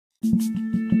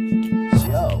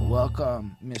Yo,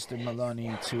 welcome, Mr.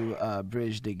 Maloney, to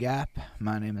Bridge the Gap.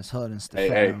 My name is Holden Hey,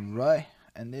 Stefano hey. Roy,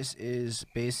 and this is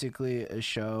basically a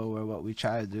show where what we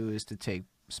try to do is to take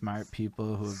smart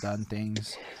people who have done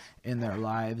things in their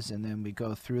lives, and then we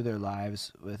go through their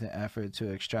lives with an effort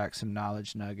to extract some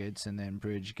knowledge nuggets and then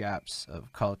bridge gaps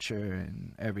of culture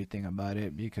and everything about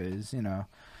it because,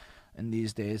 and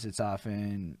these days it's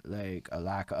often like a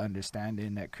lack of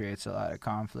understanding that creates a lot of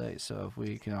conflict. So if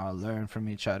we can all learn from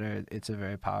each other, it's a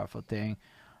very powerful thing.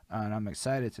 And I'm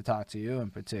excited to talk to you in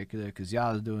particular because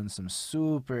y'all is doing some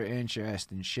super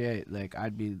interesting shit. Like,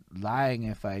 I'd be lying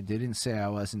if I didn't say I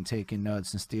wasn't taking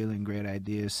notes and stealing great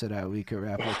ideas so that we could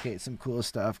replicate some cool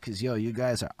stuff. Because, yo, you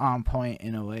guys are on point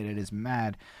in a way that is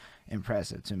mad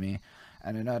impressive to me.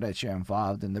 And I know that you're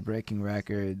involved in the breaking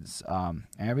records,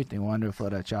 everything wonderful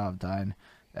that y'all have done.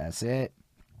 That's it.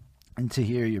 And to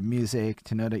hear your music,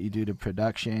 to know that you do the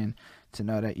production, to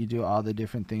know that you do all the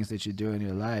different things that you do in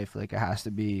your life, like, it has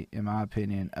to be, in my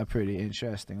opinion, a pretty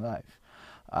interesting life.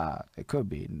 It could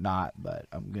be not, but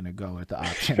I'm gonna go with the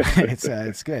option.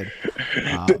 It's good.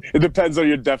 Uh, It depends on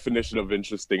your definition of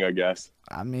interesting, I guess.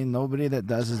 I mean, nobody that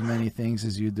does as many things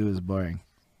as you do is boring.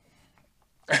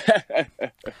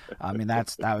 I mean,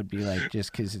 that would be like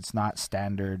just because it's not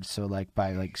standard. So like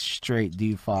by like straight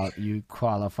default, you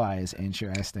qualify as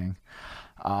interesting.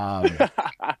 Um,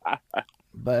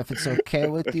 but if it's okay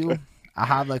with you, I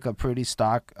have like a pretty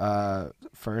stock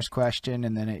first question,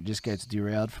 and then it just gets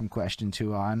derailed from question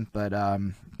two on. But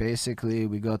basically,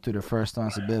 we go through the first one.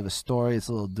 It's a bit of a story. It's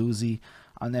a little doozy,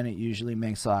 and then it usually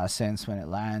makes a lot of sense when it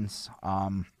lands.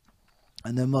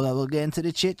 And then we'll get into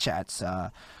the chit chats.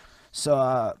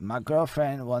 So my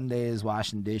girlfriend one day is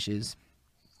washing dishes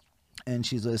and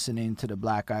she's listening to the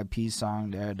Black Eyed Peas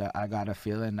song there, that I got a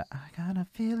feeling, I got a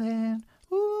feeling,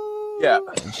 Yeah. ooh,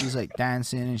 and she's like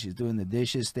dancing and she's doing the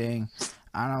dishes thing,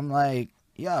 and I'm like,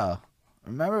 yo,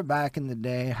 remember back in the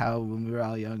day how when we were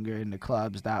all younger in the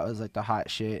clubs that was like the hot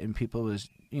shit and people was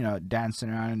dancing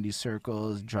around in these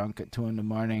circles drunk at 2 in the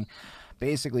morning,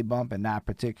 basically bumping that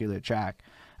particular track.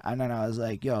 And then I was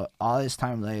like, yo, all this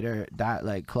time later, that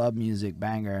like club music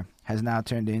banger has now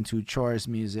turned into chores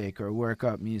music or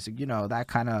workout music, that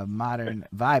kind of modern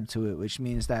vibe to it, which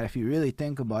means that if you really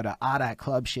think about it, all that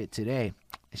club shit today,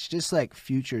 it's just like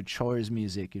future chores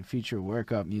music and future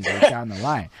workout music down the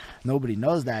line. Nobody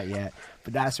knows that yet,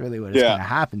 but that's really what is going Yeah. to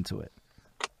happen to it.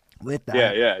 With Yeah.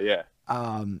 that, Yeah. Yeah.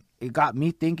 it got me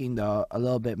thinking though a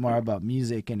little bit more about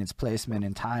music and its placement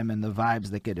in time and the vibes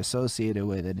that get associated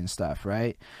with it and stuff,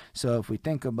 right? So if we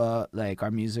think about like our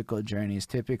musical journeys,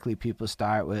 typically people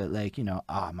start with like,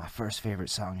 oh, my first favorite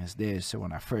song is this, or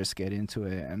when I first get into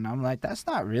it, and I'm like, that's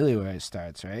not really where it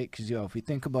starts, right? Because if we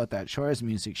think about that chores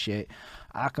music shit,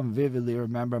 I can vividly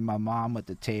remember my mom with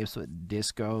the tapes with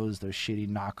discos, those shitty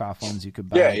knockoff ones you could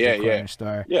buy Yeah. at the Yeah. Yeah. corner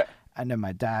store, Yeah. and then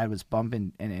my dad was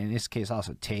bumping, and in this case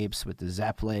also tapes with the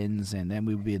Zeppelins, and then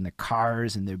we would be in the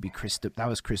cars and there'd be Krista, that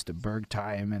was Krista Berg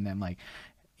time, and then like,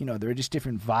 there are just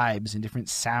different vibes and different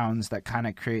sounds that kind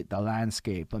of create the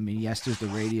landscape. I mean, yes, there's the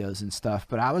radios and stuff,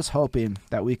 but I was hoping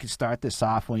that we could start this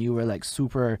off when you were like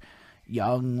super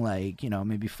young, like,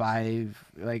 maybe five,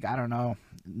 like, I don't know,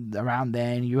 around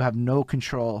then. You have no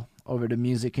control over the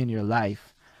music in your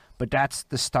life, but that's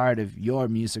the start of your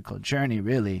musical journey,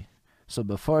 really. So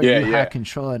before Yeah. you had Yeah.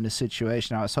 control in the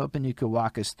situation, I was hoping you could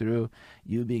walk us through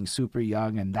you being super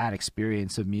young and that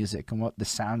experience of music and what the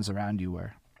sounds around you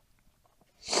were.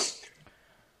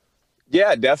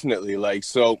 Yeah. Definitely. Like,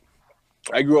 so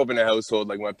I grew up in a household,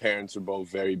 like, my parents are both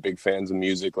very big fans of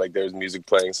music. Like, there's music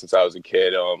playing since I was a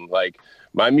kid. Like,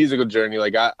 my musical journey,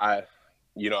 like, I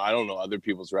don't know other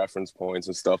people's reference points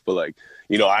and stuff, but like,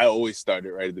 I always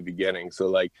started right at the beginning. So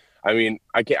like, I mean,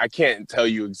 I can't tell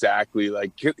you exactly,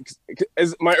 like,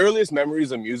 as my earliest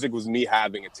memories of music was me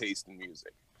having a taste in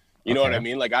music. You know what I Okay.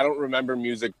 mean? Like, I don't remember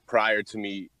music prior to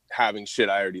me having shit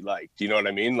I already liked. You know what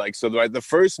I mean? Like, so the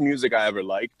first music I ever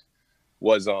liked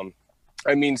was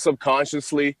I mean,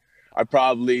 subconsciously, I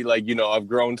probably, like, I've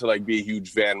grown to like be a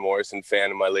huge Van Morrison fan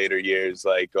in my later years,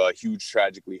 like a huge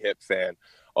Tragically Hip fan.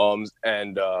 And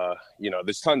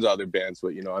there's tons of other bands,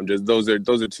 but I'm just, those are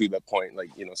two that point,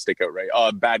 like, stick out, right?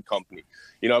 Bad Company.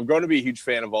 I've grown to be a huge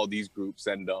fan of all these groups,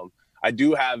 and I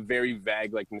do have very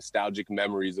vague, like, nostalgic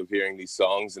memories of hearing these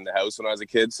songs in the house when I was a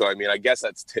kid. So I mean, I guess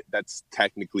that's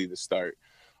technically the start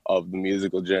of the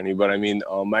musical journey. But I mean,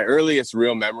 my earliest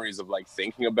real memories of like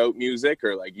thinking about music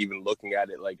or like even looking at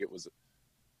it like it was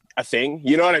a thing,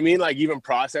 you know what I mean? Like even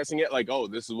processing it, like, oh,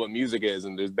 this is what music is,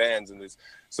 and there's bands and this.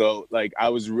 So like I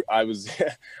was I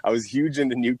was huge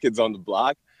into New Kids on the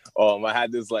Block. I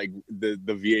had this like the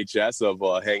VHS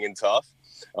of Hanging Tough.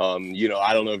 You know,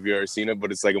 I don't know if you've ever seen it,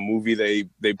 but it's like a movie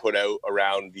they put out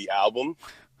around the album.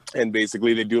 And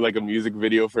basically they do like a music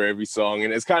video for every song.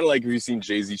 And it's kind of like if you've seen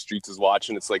Jay-Z Streets is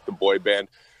Watching, it's like the boy band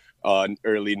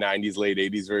early 90s, late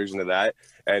 80s version of that.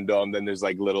 And then there's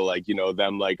like little like, you know,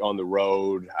 them like on the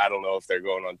road. I don't know if they're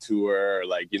going on tour or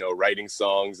like, you know, writing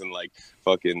songs and like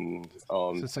fucking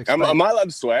so it's like am I allowed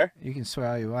to swear? You can swear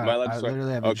all you want. Am I allowed to swear?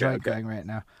 Literally have a joint going right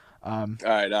now. All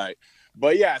right.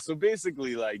 But yeah, so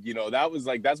basically like, you know, that was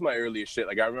like, that's my earliest shit.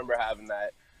 Like I remember having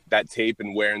that tape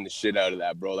and wearing the shit out of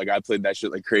that, bro. Like I played that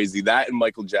shit like crazy. That and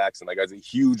Michael Jackson. Like I was a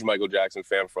huge Michael Jackson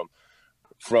fan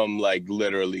from like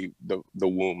literally the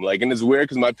womb. Like, and it's weird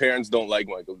because my parents don't like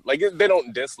Michael. Like they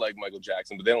don't dislike Michael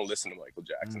Jackson, but they don't listen to Michael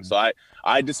Jackson. So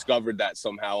I discovered that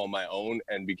somehow on my own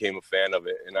and became a fan of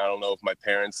it. And I don't know if my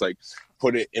parents like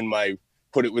put it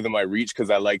within my reach because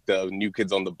I like the New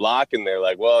Kids on the Block, and they're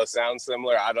like, well, it sounds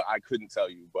similar. I couldn't tell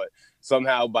you, but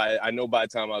somehow I know by the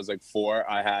time I was like 4,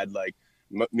 I had like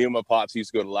me and my pops used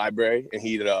to go to the library, and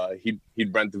he'd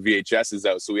rent the VHSs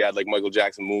out. So we had like Michael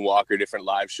Jackson, Moonwalker, different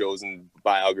live shows and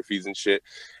biographies and shit.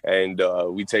 And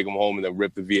we take them home and then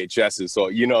rip the VHSs. So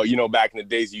you know, back in the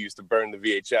days, you used to burn the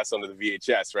VHS onto the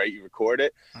VHS, right? You record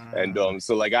it, and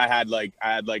so like I had like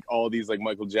all these like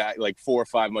like 4 or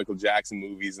 5 Michael Jackson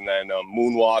movies, and then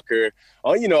Moonwalker.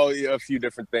 You know, a few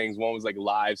different things. One was like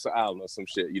live, so I don't know, some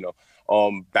shit, you know.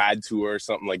 Bad Tour or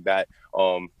something like that.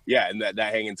 Yeah, and that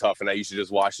Hanging Tough, and I used to just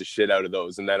watch the shit out of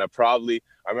those. And then I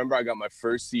remember I got my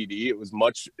first CD. It was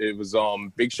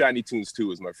Big Shiny Tunes 2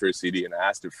 was my first CD, and I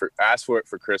asked for it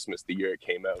for Christmas the year it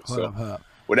came out. Hold up.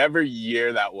 Whatever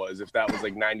year that was, if that was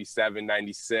like 97,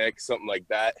 96, something like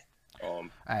that. All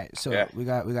right, so yeah. we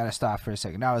got to stop for a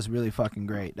second. That was really fucking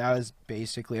great. That was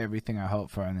basically everything I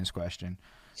hoped for in this question.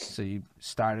 So you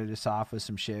started us off with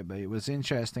some shit, but what's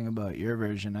interesting about your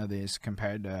version of this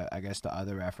compared to, I guess, the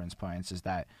other reference points is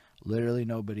that literally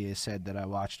nobody has said that I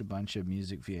watched a bunch of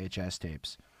music VHS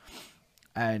tapes.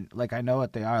 And, like, I know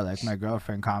what they are. Like, my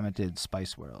girlfriend commented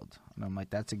Spice World. And I'm like,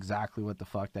 that's exactly what the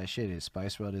fuck that shit is.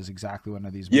 Spice World is exactly one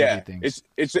of these movie things.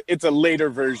 It's a later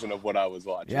version of what I was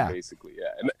watching, basically,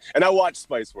 yeah. And I watched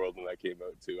Spice World when that came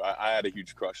out, too. I had a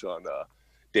huge crush on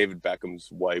David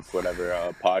Beckham's wife,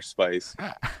 whatever, Posh Spice.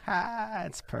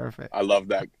 It's perfect. I love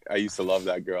that. I used to love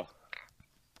that girl.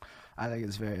 I think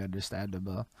it's very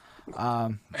understandable.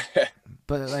 But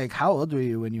like, how old were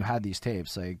you when you had these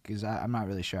tapes? Like, cause I'm not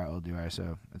really sure how old you are,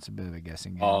 so it's a bit of a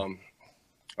guessing game.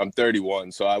 I'm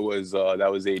 31, so I was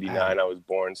that was 89. I was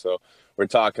born, so we're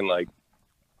talking like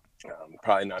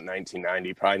probably not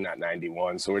 1990, probably not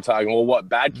 91. So we're talking. Well, what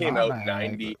Bad came out in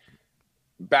 90.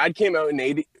 Bad came out in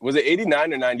 80. Was it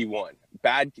 89 or 91?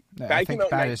 Bad came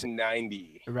out in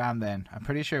 1990. Around then. I'm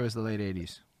pretty sure it was the late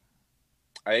 80s.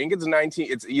 I think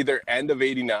it's either end of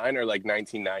 89 or like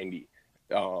 1990.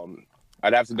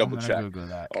 I'd have to double check. Google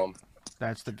that.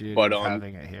 That's the beauty of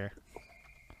having it here.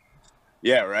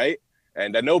 Yeah, right?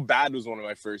 And I know Bad was one of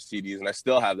my first CDs, and I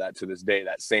still have that to this day,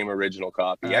 that same original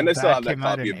copy. And I still have that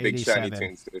copy of Big Shiny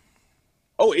Tunes, too.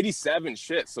 Oh, 87,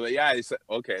 shit. So yeah,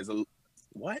 okay,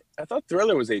 what? I thought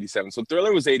Thriller was 87. So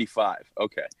Thriller was 85.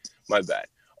 Okay. My bad.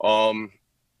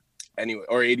 Anyway,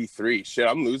 or 83. Shit,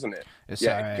 I'm losing it.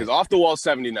 Yeah, because Off the Wall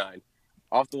 79.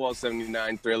 Off the Wall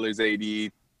 79, Thriller's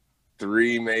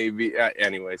 83 maybe.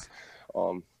 Anyways.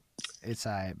 It's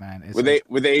all right, man.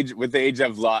 With the age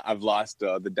I've lost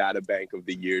the data bank of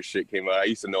the year shit came out. I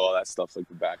used to know all that stuff like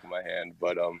the back of my hand,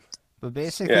 but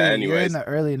basically, you're in the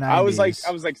early 90s.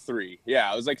 I was like 3.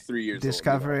 Yeah, I was like 3 years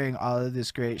discovering all of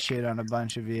this great shit on a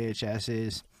bunch of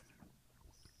VHSs,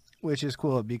 which is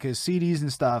cool because CDs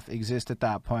and stuff exist at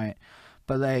that point.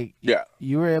 But like,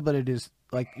 you were able to just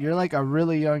like, you're like a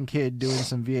really young kid doing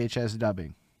some VHS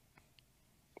dubbing.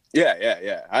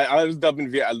 Yeah. I was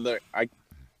dubbing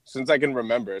since I can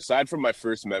remember. Aside from my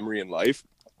first memory in life,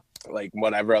 like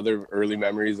whatever other early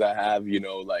memories I have, you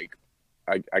know, like.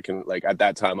 I can like at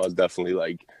that time I was definitely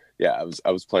like I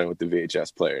was playing with the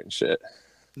VHS player and shit.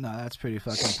 No, that's pretty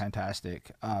fucking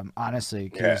fantastic. Honestly,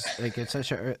 because like it's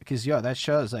such because that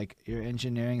shows like your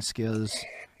engineering skills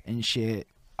and shit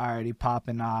already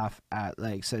popping off at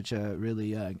like such a really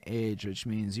young age, which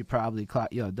means you probably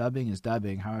dubbing is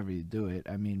dubbing however you do it.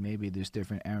 I mean, maybe there's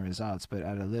different end results, but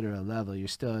at a literal level, you're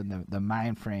still in the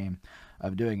mind frame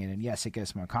of doing it. And yes, it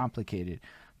gets more complicated.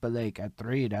 But, like, at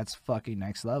 3, that's fucking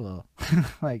next level.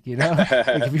 Like, you know, like,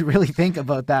 if you really think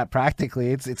about that practically,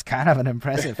 it's kind of an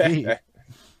impressive feat.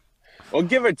 Well,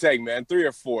 give or take, man, 3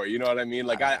 or 4, you know what I mean?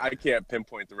 Like, I can't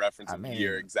pinpoint the reference of the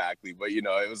year exactly, but, you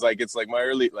know, it's like my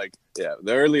the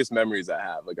earliest memories I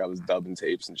have. Like, I was dubbing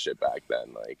tapes and shit back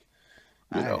then, like,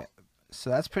 you know. So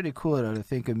that's pretty cool though, to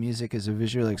think of music as a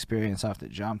visual experience off the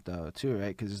jump though too,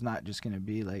 right? Because it's not just gonna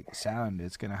be like sound;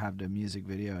 it's gonna have the music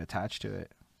video attached to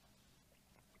it.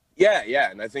 Yeah, yeah,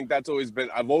 and I think that's always been.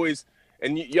 I've always,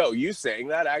 and yo, you saying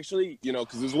that actually, you know,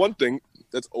 because there's one thing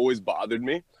that's always bothered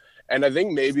me, and I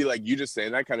think maybe like you just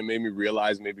saying that kind of made me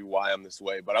realize maybe why I'm this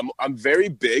way. But I'm very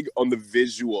big on the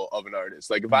visual of an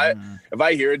artist. Like if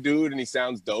I hear a dude and he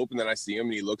sounds dope, and then I see him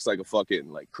and he looks like a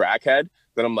fucking like crackhead,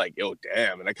 then I'm like, yo,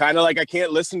 damn, and I kind of like I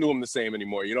can't listen to him the same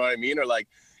anymore. You know what I mean? Or like,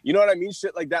 you know what I mean?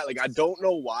 Shit like that. Like I don't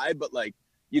know why, but like,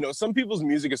 you know, some people's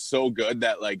music is so good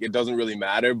that like it doesn't really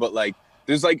matter. But like,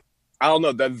 there's like I don't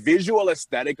know, the visual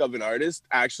aesthetic of an artist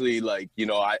actually, like, you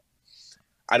know,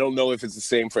 I don't know if it's the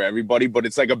same for everybody, but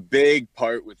it's like a big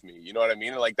part with me. You know what I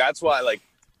mean? And like, that's why, like,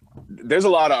 there's a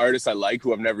lot of artists I like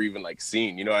who I've never even like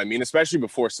seen, you know what I mean? Especially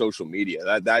before social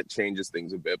media, that changes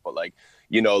things a bit. But like,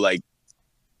 you know, like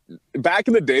back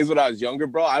in the days when I was younger,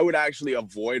 bro, I would actually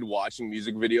avoid watching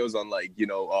music videos on like, you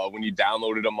know, when you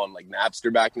downloaded them on like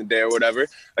Napster back in the day or whatever.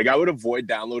 Like I would avoid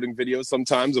downloading videos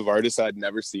sometimes of artists I'd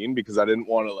never seen because I didn't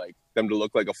want to like them to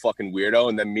look like a fucking weirdo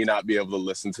and then me not be able to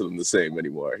listen to them the same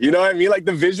anymore. You know what I mean? Like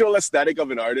the visual aesthetic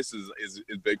of an artist is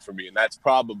big for me. And that's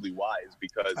probably why, is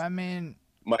because I mean,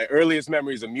 my earliest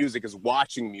memories of music is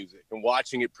watching music and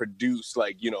watching it produced,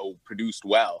 like, you know, produced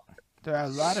well. there are a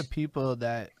lot of people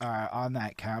that are on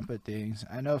that camp of things.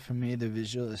 I know for me, the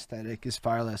visual aesthetic is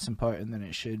far less important than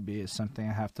it should be. It's something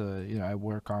I have to, you know, I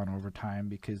work on over time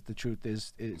because the truth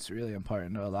is it's really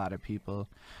important to a lot of people.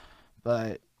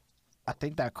 But I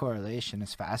think that correlation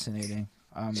is fascinating.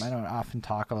 I don't often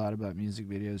talk a lot about music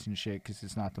videos and shit because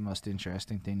it's not the most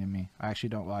interesting thing to me. I actually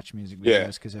don't watch music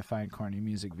videos because I find corny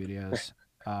music videos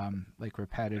like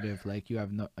repetitive. Like you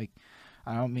have no like.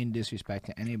 I don't mean disrespect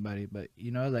to anybody, but you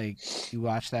know, like you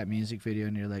watch that music video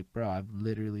and you're like, bro, I've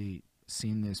literally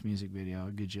seen this music video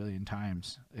a gajillion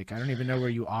times. Like I don't even know where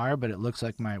you are, but it looks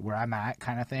like where I'm at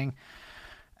kind of thing.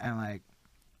 And like,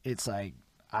 it's like,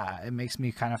 it makes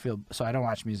me kind of feel, so I don't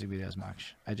watch music videos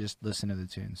much. I just listen to the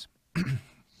tunes.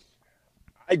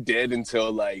 I did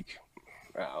until like,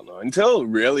 I don't know, until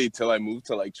I moved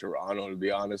to like Toronto, to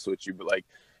be honest with you. But like,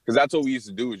 because that's what we used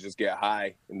to do, was just get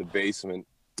high in the basement,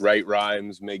 write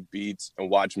rhymes, make beats, and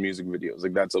watch music videos.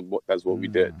 Like that's what we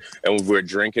did. And when we were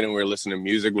drinking and we were listening to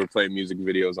music, we were playing music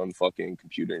videos on the fucking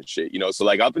computer and shit, you know? So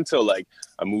like up until like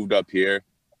I moved up here,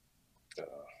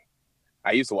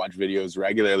 I used to watch videos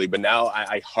regularly, but now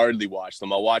I hardly watch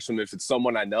them. I'll watch them if it's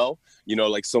someone I know, you know,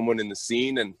 like someone in the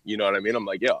scene, and you know what I mean? I'm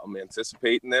like, yo, I'm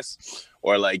anticipating this.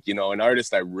 Or like, you know, an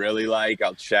artist I really like,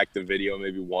 I'll check the video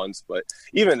maybe once. But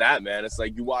even that, man, it's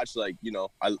like you watch, like, you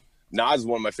know, Nas is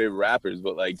one of my favorite rappers,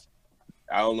 but like,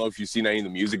 I don't know if you've seen any of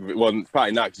the music. Well,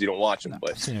 probably not because you don't watch them,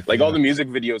 but like all the music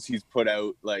videos he's put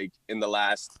out like in the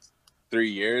last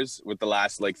 3 years with the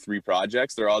last like 3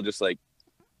 projects, they're all just like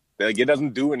it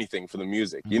doesn't do anything for the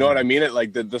music. You know what I mean? It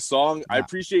like the song. I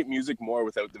appreciate music more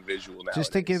without the visual nowadays.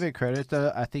 Just to give it credit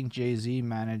though, I think Jay-Z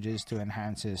manages to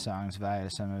enhance his songs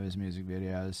via some of his music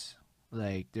videos.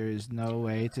 Like there is no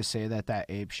way to say that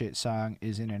Ape Shit song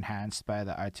isn't enhanced by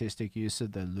the artistic use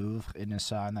of the Louvre in a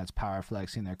song that's power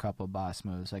flexing their couple boss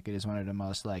moves. Like it is one of the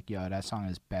most like, yo, that song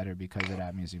is better because of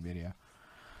that music video.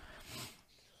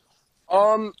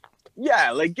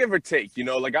 Yeah, like give or take, you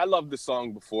know, like I loved the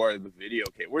song before the video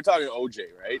came. We're talking OJ,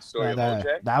 right? Story of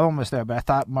OJ. That one was there, but I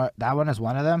thought that one is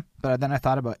one of them. But then I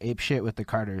thought about Ape Shit with the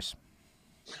Carters.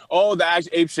 Oh, the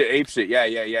actual Ape Shit.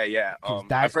 Yeah.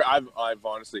 I've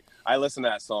honestly, I listened to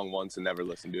that song once and never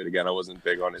listened to it again. I wasn't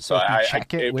big on it, so I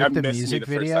check it with the music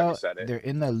video. They're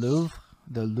in the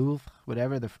Louvre,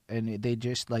 whatever. And they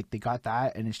just like they got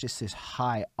that, and it's just this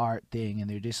high art thing, and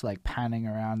they're just like panning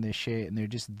around this shit, and they're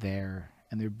just there.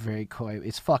 And they're very coy.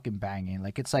 It's fucking banging.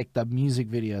 Like it's like the music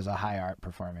video is a high art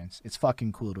performance. It's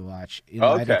fucking cool to watch. You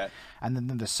know, okay. And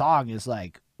then the song is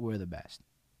like, we're the best.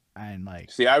 And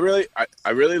like, see, I really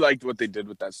liked what they did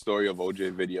with that Story of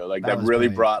OJ video. Like that really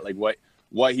brought like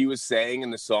what he was saying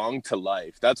in the song to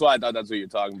life. That's why I thought that's what you're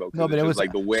talking about. No, but it was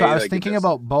like the way. So I was thinking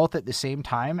about both at the same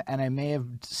time, and I may have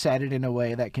said it in a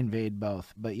way that conveyed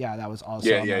both. But yeah, that was also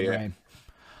on my brain.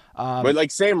 But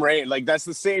like same range, like that's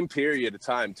the same period of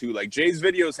time too. Like Jay's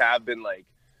videos have been like,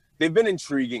 they've been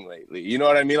intriguing lately. You know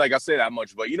what I mean? Like I'll say that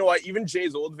much, but you know what? Even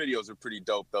Jay's old videos are pretty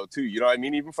dope though too. You know what I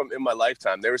mean? Even from In My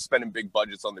Lifetime, they were spending big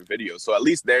budgets on their videos. So at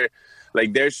least their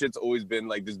shit's always been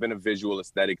like, there's been a visual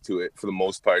aesthetic to it for the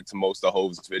most part to most of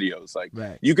Hov's videos. Like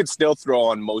you could still throw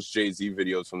on most Jay-Z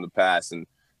videos from the past and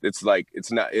it's like,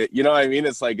 it's not, you know what I mean?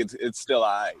 It's like, it's still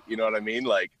you know what I mean?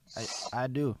 Like, I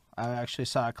do. I actually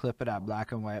saw a clip of that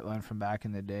black and white one from back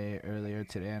in the day earlier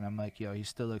today, and I'm like, yo, he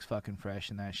still looks fucking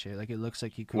fresh in that shit. Like, it looks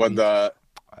like he could What be. the?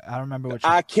 I don't remember which.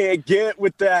 I can't get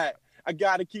with that. I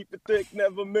gotta keep it thick,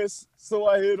 never miss. So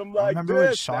I hit him I like remember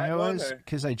this. which song That it one, was or-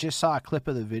 because I just saw a clip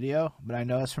of the video, but I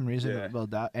know it's from Reasonable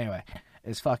Doubt. Anyway,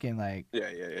 it's fucking like Yeah.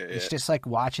 it's just like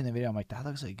watching the video. I'm like, that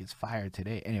looks like it's fire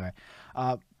today. Anyway,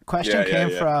 question Yeah, came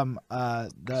yeah. from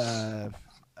the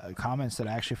comments that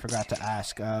I actually forgot to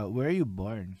ask. Where are you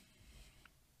born?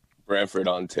 Brantford,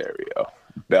 Ontario,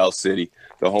 Bell City,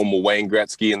 the home of Wayne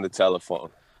Gretzky and the Telephone.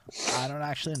 I don't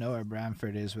actually know where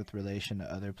Brantford is with relation to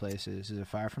other places. Is it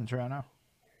far from Toronto?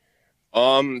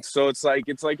 So it's like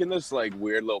in this like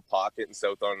weird little pocket in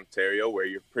South Ontario where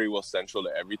you're pretty well central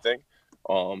to everything.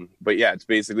 But yeah, it's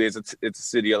basically it's a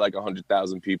city of like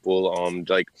 100,000 people.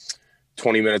 Like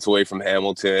 20 minutes away from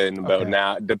Hamilton, about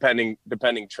now depending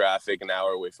traffic, an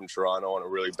hour away from Toronto. On a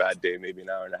really bad day, maybe an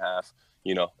hour and a half.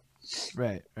 You know.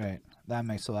 Right. That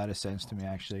makes a lot of sense to me,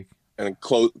 actually. And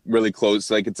really close,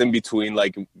 like it's in between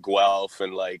like Guelph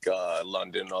and like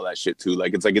London and all that shit too.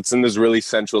 Like it's in this really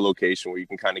central location where you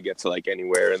can kind of get to like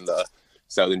anywhere in the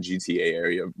southern GTA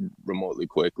area remotely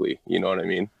quickly. You know what I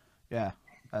mean? Yeah,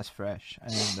 that's fresh.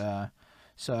 And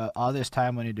so all this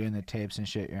time when you're doing the tapes and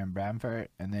shit, you're in Brantford,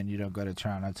 and then you don't go to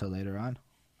Toronto until later on?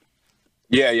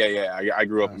 Yeah. I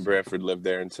grew up in Brantford, lived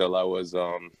there until I was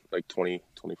like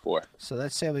 24. So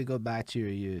let's say we go back to your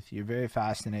youth. You're very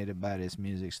fascinated by this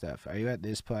music stuff. Are you at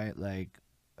this point like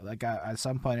at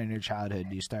some point in your childhood,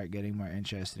 do you start getting more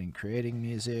interested in creating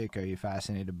music? Are you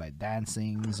fascinated by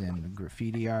dancings and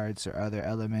graffiti arts or other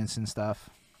elements and stuff?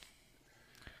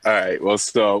 All right. Well,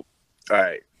 all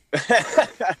right.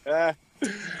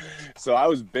 So I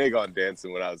was big on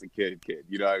dancing when I was a kid.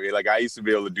 You know what I mean? Like I used to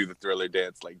be able to do the Thriller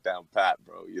dance like down pat,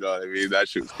 bro. You know what I mean? That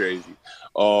shit was crazy.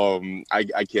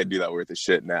 I can't do that worth of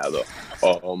shit now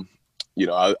though. You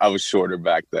know, I was shorter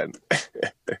back then.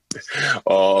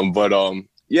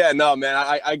 Yeah, no, man.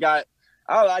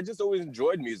 I just always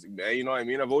enjoyed music, man. You know what I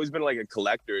mean? I've always been like a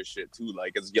collector of shit too.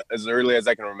 Like as early as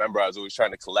I can remember, I was always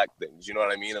trying to collect things. You know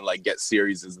what I mean? And like get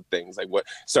series of things. Like what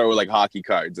started with like hockey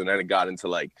cards, and then it got into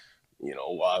like, you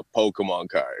know, Pokemon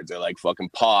cards, or like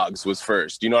fucking Pogs was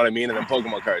first. You know what I mean? And then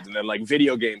Pokemon cards, and then like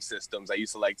video game systems. I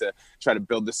used to like to try to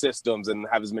build the systems and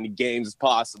have as many games as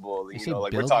possible. You know,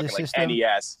 like we're talking like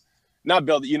NES, not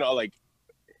build. You know, like.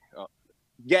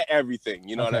 Get everything,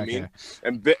 you know what I mean?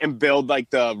 And build like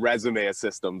the resume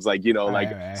systems, like, you know,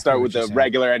 start with the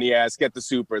regular NES, get the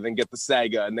Super, then get the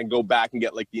Sega, and then go back and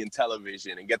get like the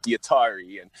Intellivision and get the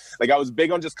Atari. And like I was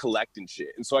big on just collecting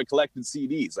shit, and so I collected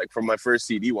CDs. Like from my first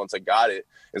CD, once I got it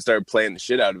and started playing the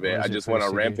shit out of it, I just went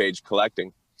on rampage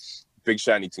collecting. Big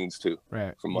Shiny Tunes 2,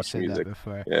 right? From Much Music. That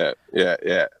before.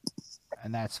 Yeah.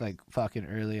 And that's like fucking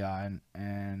early on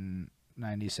in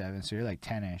 '97, so you're like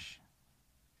 10ish.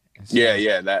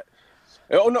 Yeah. That.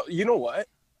 Oh no, you know what?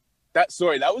 That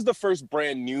was the first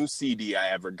brand new CD I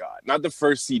ever got. Not the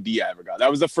first CD I ever got.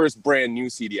 That was the first brand new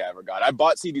CD I eever got. I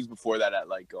bought CDs before that at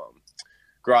like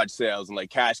garage sales, and like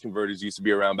cash converters used to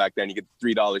be around back then. You get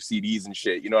 $3 CDs and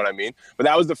shit. You know what I mean? But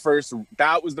that was the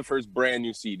first brand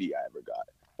new CD I ever got.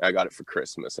 I got it for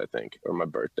Christmas, I think, or my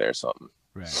birthday or something.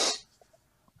 Right.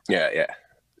 Yeah.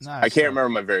 I can't remember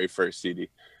my very first CD.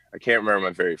 I can't remember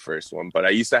my very first one, but I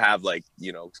used to have like,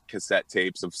 you know, cassette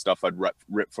tapes of stuff I'd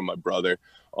rip from my brother.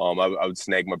 I would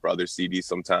snag my brother's CD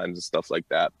sometimes and stuff like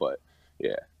that. But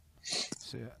yeah.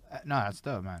 So, no, that's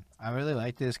dope, man. I really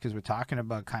like this because we're talking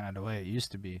about kind of the way it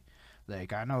used to be.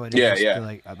 Like I know it is. Yeah.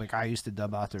 Like I used to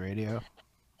dub out the radio.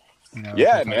 You know.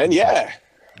 Yeah, man. Yeah.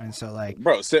 And so like,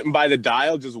 bro, sitting by the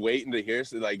dial, just waiting to hear,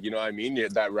 like, you know what I mean?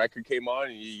 That record came on,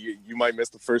 and you might miss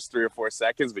the first 3 or 4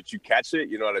 seconds, but you catch it.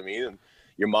 You know what I mean? And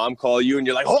your mom call you, and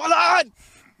you're like, hold on,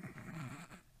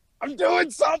 I'm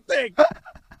doing something.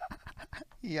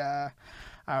 Yeah,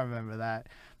 I remember that.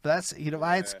 But that's, you know,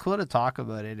 why it's cool to talk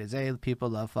about it is people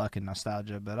love fucking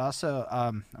nostalgia, but also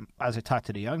as I talk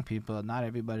to the young people, not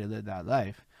everybody lived that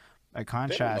life. By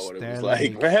contrast, they're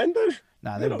like, man.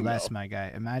 Nah, they're blessed, my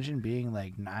guy. Imagine being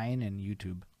like 9 and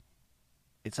YouTube.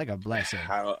 It's like a blessing.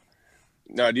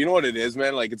 No, do you know what it is,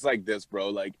 man? Like, it's like this, bro.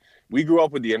 Like, we grew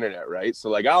up with the internet, right? So,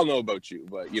 like, I don't know about you,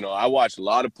 but, you know, I watched a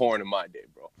lot of porn in my day,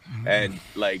 bro. And,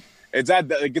 like, it's at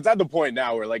the point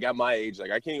now where, like, at my age,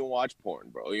 like, I can't even watch porn,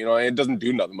 bro. You know, it doesn't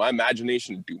do nothing. My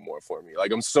imagination do more for me.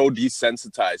 Like, I'm so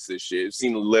desensitized to this shit. I've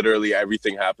seen literally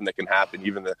everything happen that can happen,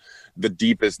 even the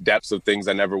deepest depths of things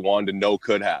I never wanted to know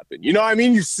could happen. You know what I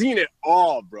mean? You've seen it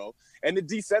all, bro. And it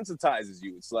desensitizes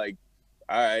you. It's like,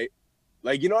 all right.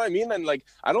 Like, you know what I mean? And, like,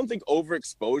 I don't think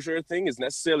overexposure thing is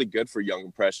necessarily good for young,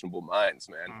 impressionable minds,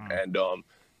 man. And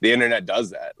the internet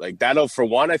does that. Like that'll, for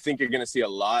one, I think you're gonna see a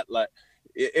lot. Like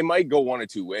it might go one or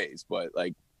two ways, but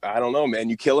like I don't know, man.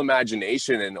 You kill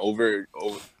imagination and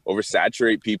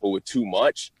oversaturate people with too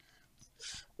much.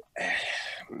 I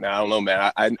don't know,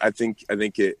 man. I think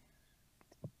it.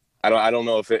 I don't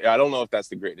know if that's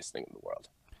the greatest thing in the world.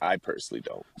 I personally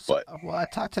don't. But well, I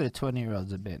talk to the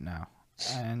 20-year-olds a bit now,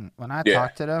 and when I Yeah.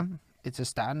 talk to them, it's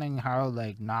astounding how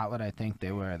like not what I think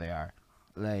they were they are.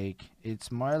 Like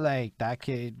it's more like that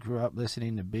kid grew up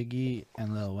listening to Biggie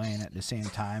and Lil Wayne at the same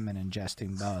time and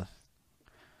ingesting both.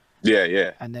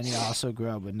 yeah. And then he also grew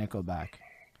up with Nickelback.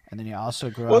 And then he also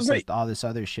grew Well, up it's like- with all this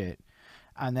other shit.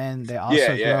 And then they also Yeah,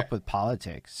 grew yeah. up with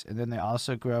politics. And then they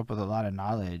also grew up with a lot of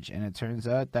knowledge. And it turns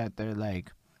out that they're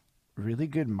like really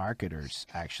good marketers,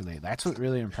 actually. That's what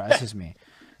really impresses me.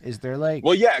 Is they're like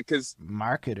Well, yeah, because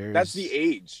marketers that's the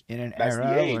age. in an That's the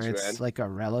era age, where it's man. like a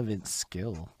relevant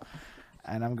skill.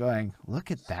 And I'm going,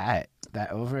 look at that. That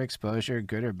overexposure,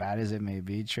 good or bad as it may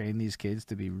be, train these kids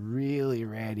to be really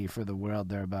ready for the world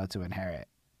they're about to inherit.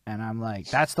 And I'm like,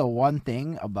 that's the one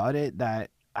thing about it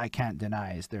that I can't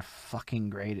deny is they're fucking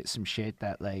great at some shit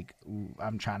that like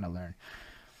I'm trying to learn.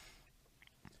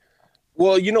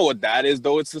 Well, you know what that is,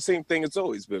 though? It's the same thing it's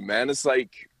always been, man. It's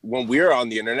like when we're on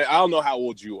the internet, I don't know how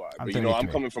old you are, I'm but, you know, I'm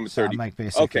 33, coming from a so 30. I'm like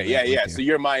basically Okay, yeah, right with yeah. you. So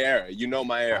you're my era. You know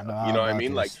my era. I know all You know what I about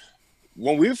mean? Like, this.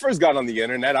 when we first got on the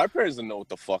internet, our parents didn't know what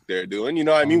the fuck they're doing. You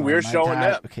know what I mean? Oh, We were my showing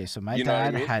dad, them. Okay, so my You know what I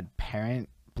dad mean? had parent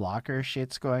blocker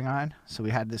shits going on. So we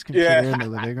had this computer Yeah. in the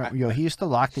living room. Yo, he used to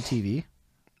lock the TV.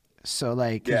 So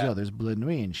like, 'cause, Yeah. yo, there's Blood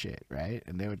Nuit and shit, right?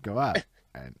 And they would go up,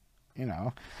 and you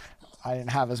know, I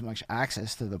didn't have as much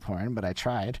access to the porn, but I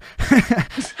tried.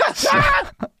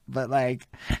 But like,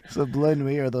 so Blood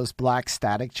Nuit are those black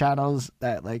static channels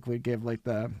that like would give like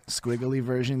the squiggly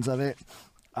versions of it.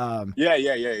 Yeah. But they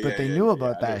yeah, knew yeah, about yeah. I know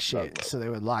that what you're shit, talking about. so they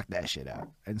would lock that shit out.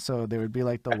 And so there would be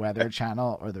like the weather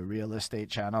channel or the real estate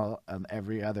channel, and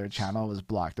every other channel was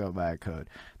blocked out by a code.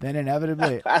 Then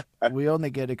inevitably, we only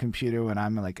get a computer when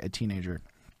I'm like a teenager,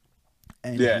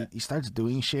 and Yeah. he starts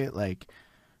doing shit like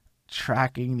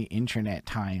tracking the internet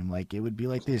time. Like it would be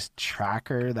like this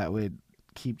tracker that would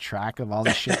keep track of all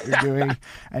the shit you're doing,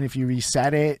 and if you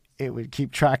reset it, it would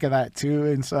keep track of that too.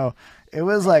 And so it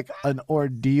was like an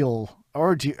ordeal.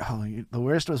 Oh, the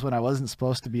worst was when I wasn't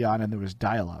supposed to be on and there was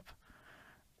dial-up.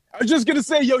 I was just gonna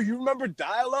say, yo, you remember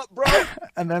dial-up, bro?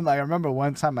 And then like I remember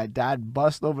one time my dad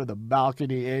bust over the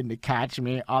balcony in to catch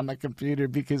me on the computer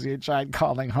because he had tried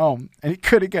calling home and he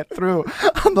couldn't get through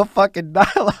on the fucking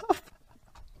dial-up.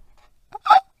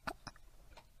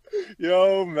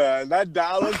 Yo, man, that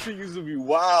dial-up shit used to be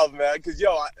wild, man. Because,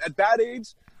 yo, at that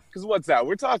age, because what's that?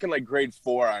 We're talking like grade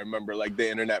 4, I remember, like the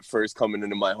internet first coming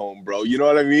into my home, bro. You know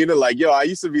what I mean? And like, yo, I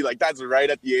used to be like, that's right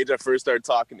at the age I first started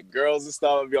talking to girls and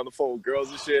stuff. I'd be on the phone with girls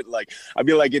and shit. Like, I'd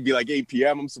be like, it'd be like 8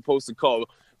 p.m. I'm supposed to call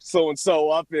so-and-so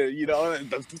up, and, you know, and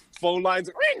the phone lines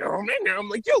are ring. I'm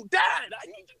like, yo, Dad, I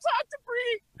need to talk to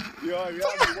Bree. You know what I mean?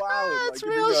 I'd be wild. That's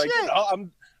like, real like, shit. you know,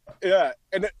 yeah,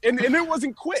 and it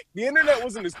wasn't quick. The internet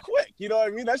wasn't as quick. You know what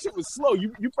I mean? That shit was slow.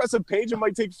 You press a page, it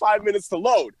might take 5 minutes to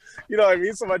load. You know what I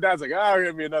mean? So my dad's like,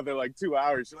 give me another like 2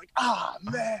 hours. You're like,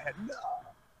 man,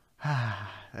 no.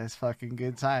 That's fucking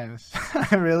good times.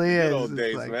 It really is. Good old It's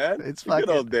days, like, man. It's Good fucking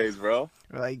old days, bro.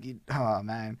 like, oh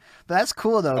man, but that's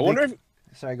cool though. I wonder if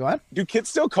Sorry, go on. do kids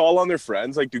still call on their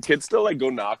friends? Like, do kids still like go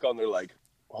knock on their like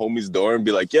homie's door and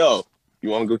be like, yo, you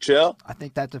want to go chill? I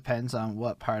think that depends on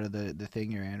what part of the thing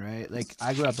you're in, right? Like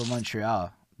I grew up in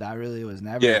Montreal. That really was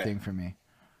never Yeah. a thing for me.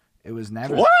 It was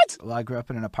never. What? Well, I grew up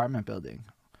in an apartment building,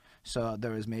 so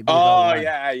there was maybe. Oh, the one,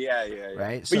 yeah.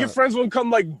 Right. But your friends wouldn't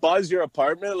come like buzz your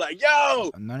apartment like,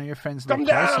 yo, None of your friends Come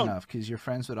lived close down. enough because your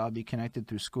friends would all be connected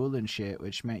through school and shit,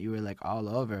 which meant you were like all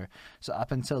over. So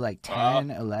up until like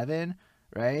 10, 11,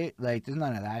 right? Like there's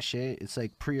none of that shit. It's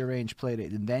like prearranged play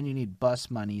date, and then you need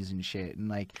bus monies and shit, and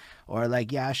like, or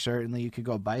like, yeah, certainly you could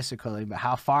go bicycling, but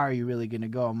how far are you really gonna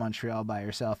go in Montreal by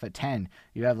yourself at 10?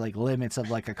 You have like limits of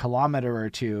like a kilometer or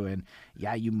two, and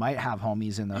yeah, you might have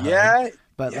homies in the hood, yeah.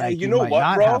 but yeah, like you you know might what,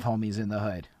 not bro? have homies in the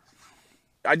hood.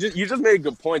 You just made a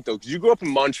good point though, because you grew up in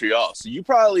Montreal, so you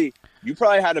probably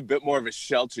had a bit more of a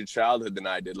sheltered childhood than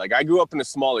I did. Like I grew up in a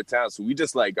smaller town, so we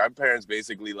just like our parents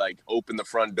basically like open the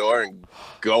front door and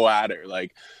go at her.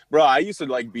 Like, bro, I used to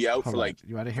like be out Hold for on. like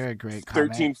You want to hear a great comment?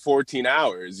 13, 14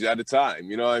 hours at a time.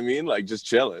 You know what I mean? Like just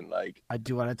chilling. Like, I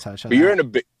do want to touch on but you're that. in a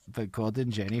big. But Golden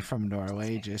Jenny from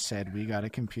Norway just said, we got a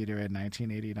computer in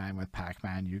 1989 with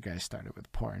Pac-Man. You guys started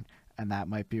with porn. And that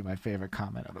might be my favorite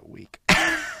comment of the week.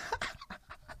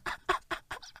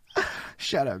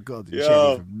 Shout out Golden Yo.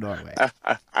 Jenny from Norway.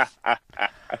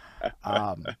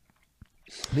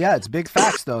 Yeah, it's big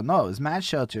facts though. No, it's mad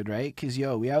sheltered, right? Because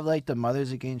yo, we have like the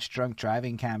Mothers Against Drunk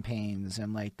Driving campaigns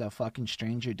and like the fucking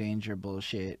stranger danger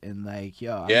bullshit, and like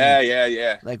yo, I mean, Yeah, yeah,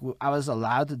 yeah. like I was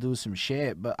allowed to do some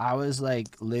shit, but I was like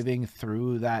living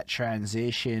through that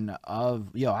transition of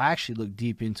yo. I actually looked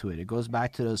deep into it. It goes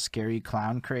back to those scary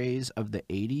clown craze of the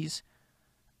 '80s.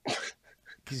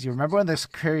 Because you remember when the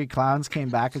scary clowns came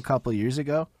back a couple years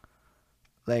ago?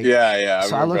 Like, Yeah, yeah. I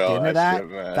so I remember looked all into that that. shit,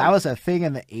 man. That was a thing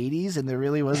in the '80s, and there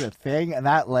really was a thing, and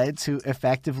that led to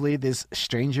effectively this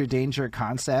stranger danger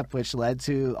concept, which led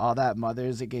to all that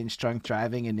Mothers Against Drunk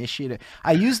Driving initiative.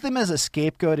 I use them as a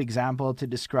scapegoat example to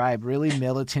describe really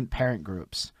militant parent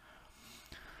groups.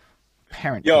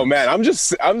 Yo, man,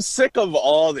 I'm sick of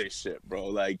all this shit, bro.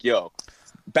 Like, yo,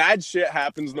 bad shit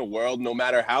happens in the world no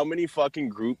matter how many fucking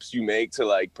groups you make to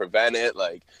like prevent it.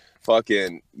 Like,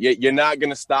 fucking, you're not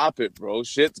gonna stop it, bro.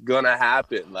 Shit's gonna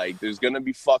happen. Like, there's gonna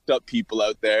be fucked up people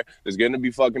out there. There's gonna be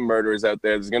fucking murderers out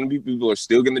there. There's gonna be people who are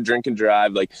still gonna drink and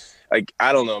drive. Like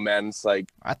I don't know, man. It's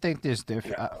like, I think there's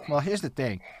different. Well, here's the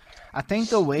thing. I think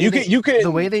the way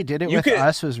the way they did it with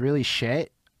us was really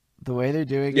shit. The way they're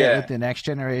doing it with the next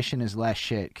generation is less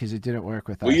shit because it didn't work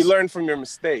with us. Well, you learn from your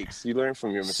mistakes.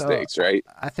 Right?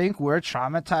 I think we're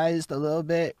traumatized a little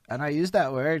bit, and I use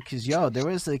that word because there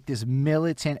was like this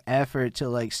militant effort to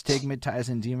like stigmatize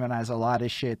and demonize a lot of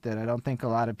shit that I don't think a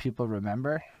lot of people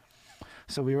remember.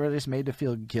 So we were just made to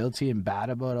feel guilty and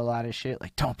bad about a lot of shit.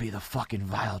 Like, don't be the fucking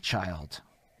vile child.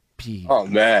 Oh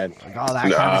man, like all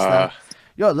that kind of stuff.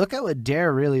 Yo, look at what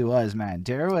Dare really was, man.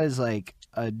 Dare was like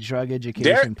a drug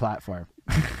education platform.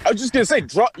 I was just gonna say,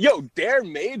 Dare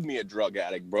made me a drug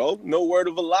addict, bro. No word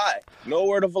of a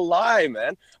lie,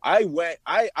 man. I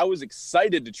was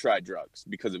excited to try drugs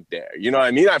because of Dare. You know what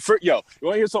I mean? You want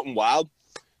to hear something wild?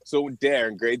 So Dare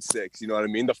in grade 6, you know what I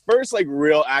mean? The first like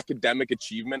real academic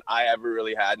achievement I ever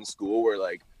really had in school, where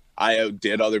like I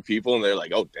outdid other people and they're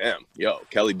like, oh damn,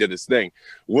 Kelly did his thing,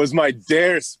 was my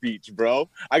Dare speech, bro.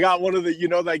 I got one of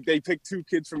the, like they pick 2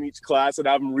 kids from each class and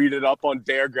have them read it up on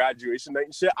Dare graduation night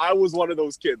and shit. I was one of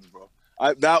those kids, bro.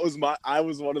 I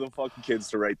was one of the fucking kids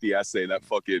to write the essay that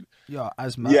fucking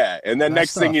and then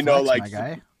next thing you know, like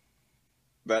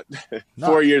that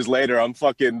 4 years later, I'm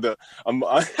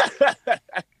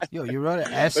you wrote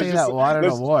an essay that won an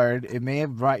award. It may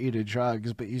have brought you to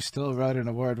drugs, but you still wrote an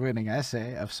award-winning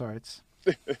essay of sorts.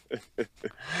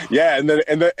 Yeah, and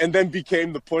then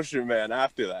became the pusher man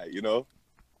after that,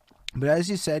 But as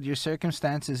you said, your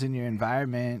circumstances and your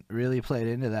environment really played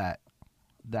into that.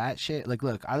 That shit, like,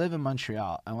 look, I live in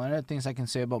Montreal, and one of the things I can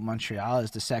say about Montreal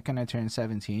is the second I turn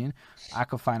 17, I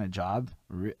could find a job.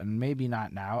 Maybe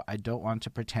not now. I don't want to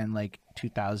pretend like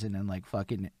 2000 and like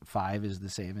fucking 5 is the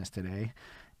same as today.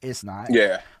 It's not.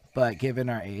 Yeah. But given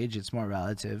our age, it's more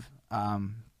relative.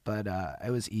 But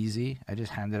it was easy. I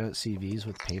just handed out CVs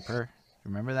with paper.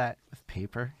 Remember that? With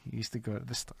paper? You used to go to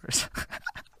the stores.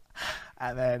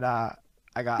 And then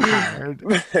I got hired.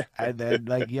 And then,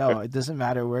 like, it doesn't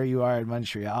matter where you are in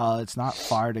Montreal. It's not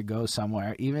far to go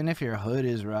somewhere. Even if your hood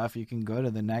is rough, you can go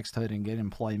to the next hood and get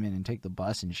employment and take the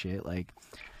bus and shit. Like,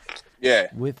 yeah.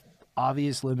 With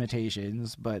obvious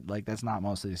limitations, but, like, that's not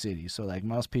most of the city. So, like,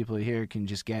 most people here can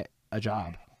just get a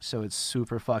job. So it's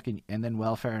super fucking, and then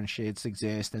welfare and shits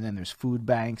exist, and then there's food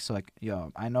banks. So like,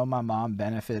 I know my mom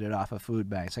benefited off of food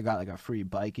banks. I got like a free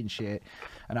bike and shit,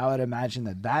 and I would imagine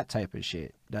that type of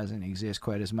shit doesn't exist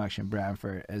quite as much in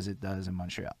Brantford as it does in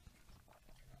Montreal.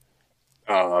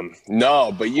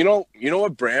 No, but you know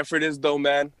what Brantford is though,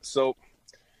 man? So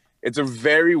it's a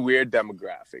very weird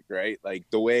demographic, right? Like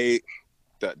the way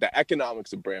the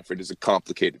economics of Brantford is a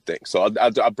complicated thing. So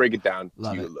I'll break it down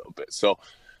to you a little bit. So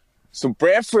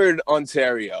Brantford,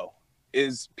 Ontario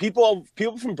is people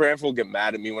from Brantford will get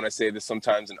mad at me when I say this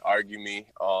sometimes and argue me,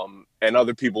 and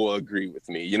other people will agree with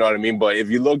me. You know what I mean? But if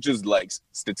you look just like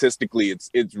statistically,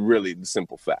 it's really the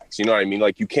simple facts. You know what I mean?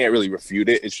 Like you can't really refute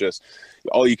it. It's just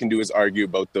all you can do is argue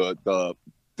about the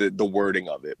wording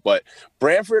of it. But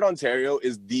Brantford, Ontario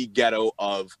is the ghetto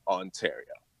of Ontario.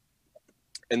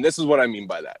 And this is what I mean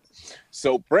by that.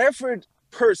 So Brantford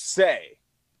per se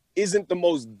isn't the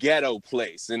most ghetto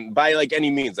place, and by like any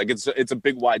means, like it's a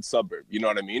big wide suburb, you know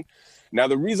what I mean? Now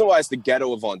the reason why it's the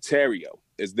ghetto of Ontario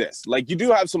is this: like you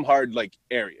do have some hard like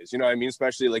areas, you know what I mean?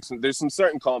 Especially like there's some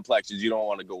certain complexes you don't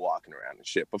want to go walking around and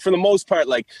shit, but for the most part,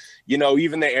 like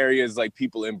even the areas like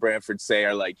people in Brantford say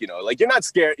are like like you're not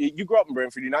scared. You grew up in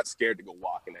Brantford, you're not scared to go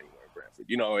walking anywhere.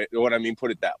 You know what I mean?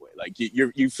 Put it that way. Like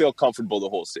you feel comfortable the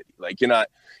whole city. Like you're not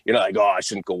like, oh, I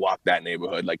shouldn't go walk that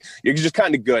neighborhood. Like you're just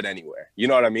kind of good anywhere. You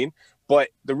know what I mean? But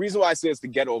the reason why I say it's the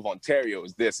ghetto of Ontario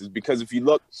is because if you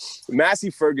look,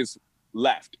 Massey Fergus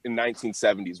left in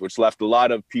 1970s, which left a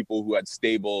lot of people who had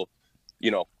stable,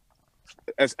 you know,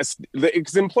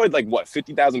 it's employed like what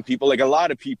 50,000 people, like a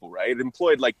lot of people, right? It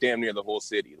employed like damn near the whole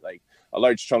city, like a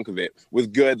large chunk of it,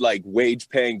 with good like wage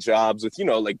paying jobs with, you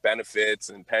know, like benefits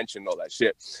and pension, all that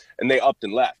shit. And they upped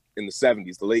and left in the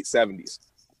 70s, the late 70s.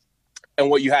 And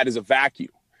what you had is a vacuum.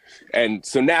 And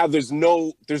so now there's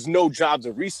no jobs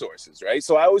or resources, right?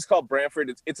 So I always call Brantford,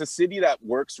 it's a city that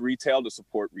works retail to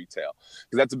support retail,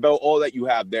 because that's about all that you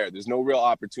have there. There's no real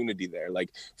opportunity there.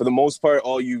 Like for the most part,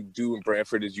 all you do in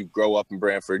Brantford is you grow up in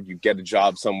Brantford, you get a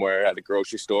job somewhere at a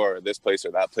grocery store or this place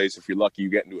or that place. If you're lucky, you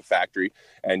get into a factory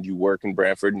and you work in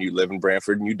Brantford and you live in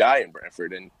Brantford and you die in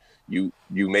Brantford, and you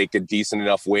make a decent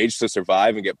enough wage to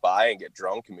survive and get by and get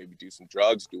drunk and maybe do some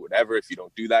drugs, do whatever. If you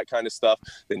don't do that kind of stuff,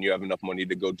 then you have enough money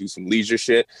to go do some leisure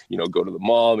shit, you know, go to the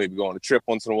mall, maybe go on a trip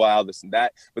once in a while, this and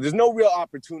that. But there's no real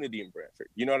opportunity in Brantford.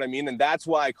 You know what I mean? And that's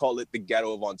why I call it the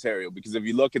ghetto of Ontario, because if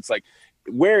you look, it's like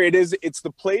where it is, it's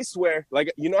the place where,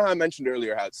 like, you know how I mentioned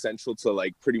earlier how it's central to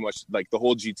like pretty much like the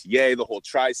whole GTA,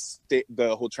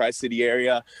 the whole Tri-City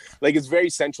area, like it's very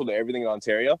central to everything in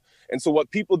Ontario. And so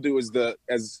what people do is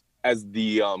as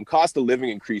the cost of living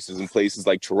increases in places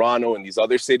like Toronto and these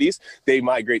other cities, they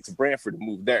migrate to Brantford and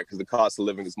move there because the cost of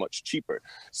living is much cheaper.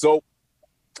 So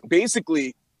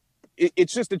basically,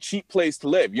 it's just a cheap place to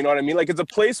live. You know what I mean? Like it's a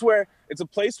place where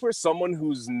someone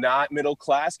who's not middle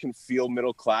class can feel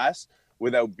middle class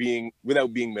without being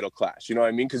middle class. You know what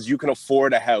I mean? Because you can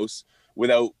afford a house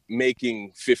without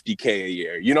making $50K a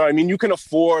year. You know what I mean? You can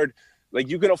afford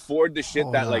the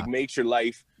shit that like makes your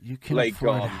life. You can like,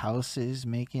 afford houses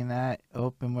making that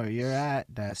open where you're at.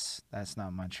 That's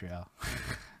not Montreal.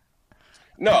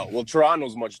 No, well,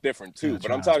 Toronto's much different too. Yeah,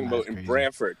 but I'm talking about in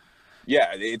Brantford.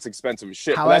 Yeah, it's expensive as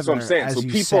shit. However, but that's what I'm saying. As so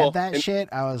you people said that shit,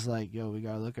 I was like, yo, we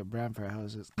gotta look at Brantford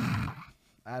houses.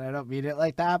 I don't mean it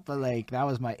like that, but like that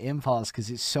was my impulse because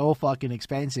it's so fucking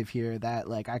expensive here that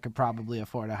like I could probably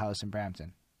afford a house in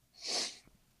Brampton.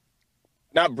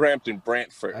 Not Brampton,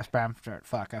 Brantford. That's Brantford.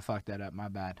 Fuck, I fucked that up. My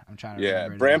bad. I'm trying to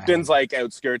remember. Brampton's like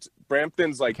outskirts.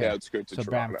 Brampton's like the outskirts of so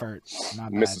Toronto. Brantford,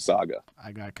 not Mississauga.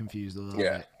 I got confused a little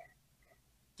bit.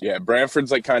 Yeah,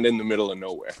 Brantford's like kind of in the middle of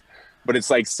nowhere, but it's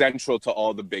like central to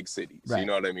all the big cities. Right. You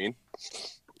know what I mean?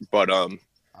 But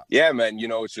yeah, man. You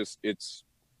know,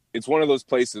 it's one of those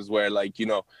places where like, you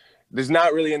know, there's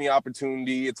not really any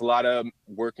opportunity. It's a lot of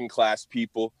working class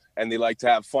people, and they like to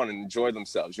have fun and enjoy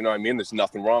themselves. You know what I mean? There's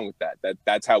nothing wrong with that.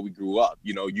 That's how we grew up.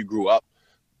 You know, you grew up,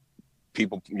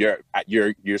 people, your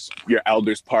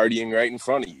elders partying right in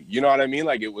front of you. You know what I mean?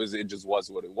 Like it just was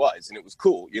what it was, and it was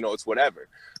cool. You know, it's whatever.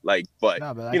 Like, but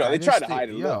like, you know, they try to hide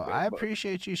it a little bit. I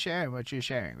appreciate you sharing what you're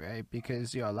sharing, right?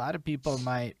 Because a lot of people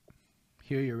might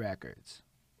hear your records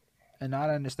and not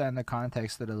understand the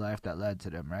context of the life that led to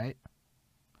them, right?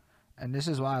 And this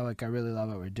is why, like, I really love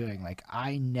what we're doing. Like,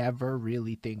 I never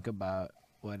really think about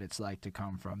what it's like to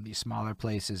come from these smaller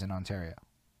places in Ontario.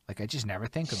 Like, I just never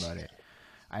think about it.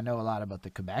 I know a lot about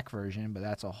the Quebec version, but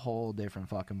that's a whole different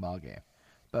fucking ballgame.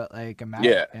 But, like,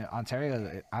 imagine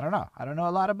Ontario, I don't know. I don't know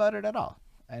a lot about it at all.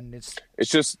 And it's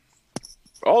just,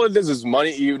 all it is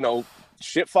money, you know.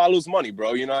 Shit follows money,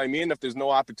 bro. You know what I mean? If there's no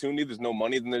opportunity, there's no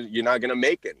money, then you're not gonna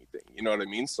make anything. You know what I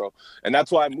mean? So, and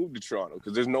that's why I moved to Toronto,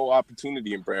 because there's no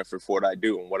opportunity in Brantford for what I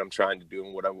do and what I'm trying to do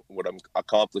and what I'm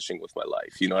accomplishing with my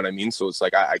life. You know what I mean? So it's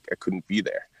like I couldn't be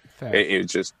there.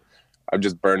 It's just, I'm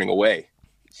just burning away.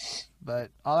 But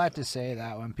all I have to say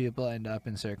that when people end up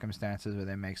in circumstances where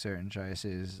they make certain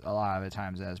choices, a lot of the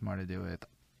times it has more to do with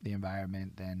the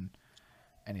environment than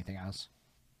anything else.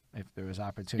 If there was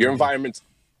opportunity, your environment's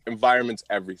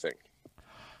everything.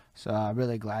 So I'm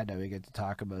really glad that we get to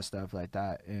talk about stuff like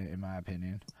that, in my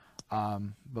opinion.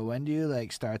 But when do you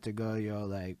like start to go, yo,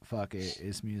 like, fuck it,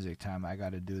 it's music time, I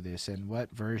gotta do this? And what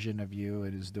version of you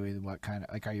is doing what kind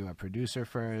of, like, are you a producer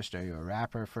first? Are you a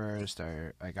rapper first?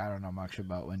 Or like, I don't know much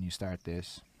about when you start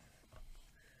this.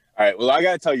 All right, well, I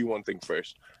gotta tell you one thing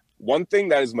first. One thing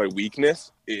that is my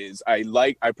weakness is I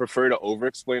prefer to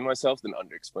over-explain myself than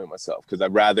under-explain myself, because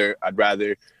I'd rather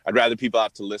people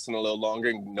have to listen a little longer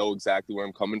and know exactly where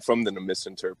I'm coming from than to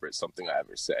misinterpret something I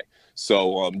ever say.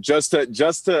 So just to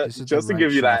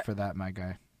give you that for that, my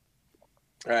guy.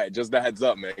 All right, just a heads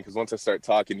up, man, because once I start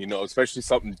talking, you know, especially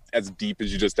something as deep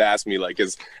as you just asked me, like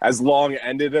as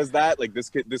long-ended as that, like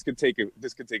this could take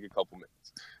a couple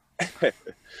minutes.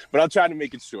 But I'll try to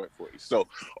make it short for you. So,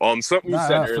 something you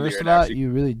said earlier. First of all, you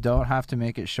really don't have to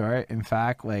make it short. In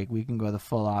fact, like, we can go the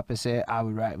full opposite.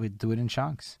 We'd do it in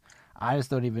chunks. I just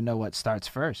don't even know what starts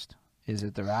first. Is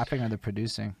it the rapping or the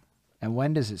producing? And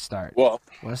when does it start? Well,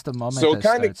 what's the moment that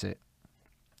starts it?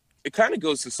 it kind of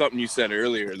goes to something you said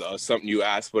earlier, though, something you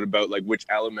asked, but about like which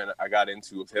element I got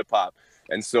into with hip hop.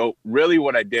 And so really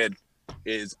what I did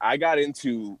is I got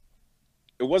into,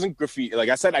 it wasn't graffiti. Like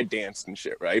I said, I danced and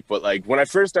shit, right? But like when I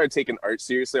first started taking art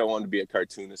seriously, I wanted to be a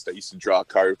cartoonist. I used to draw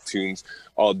cartoons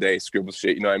all day, scribble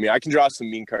shit. You know what I mean? I can draw some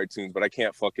mean cartoons, but I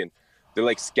can't fucking, they're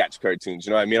like sketch cartoons. You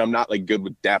know what I mean? I'm not like good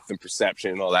with depth and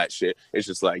perception and all that shit. It's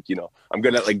just like, you know, I'm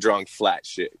good at like drawing flat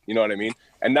shit. You know what I mean?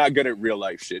 And not good at real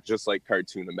life shit, just like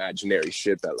cartoon imaginary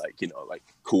shit that like, you know, like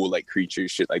cool, like creatures,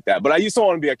 shit like that. But I used to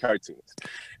want to be a cartoonist.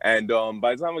 And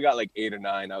by the time I got like 8 or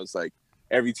 9, I was like,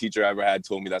 every teacher I ever had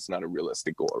told me that's not a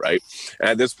realistic goal, right?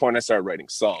 And at this point, I started writing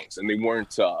songs, and they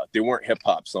weren't hip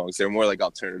hop songs. They were more like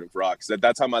alternative rock. Because at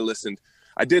that time,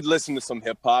 I did listen to some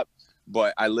hip hop,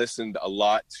 but I listened a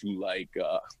lot to like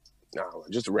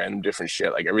just random different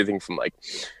shit, like everything from like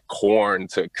Korn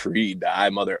to Creed to I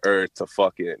Mother Earth to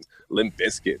fucking Limp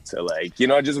Bizkit to like, you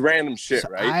know, just random shit, So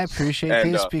right? I appreciate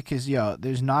this because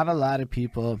there's not a lot of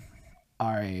people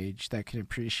our age that can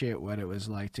appreciate what it was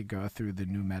like to go through the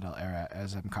new metal era,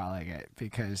 as I'm calling it,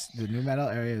 because the new metal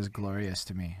era is glorious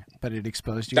to me, but it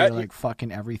exposed you to like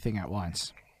fucking everything at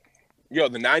once. The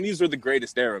 90s were the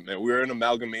greatest era, man. We were an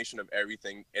amalgamation of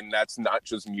everything, and that's not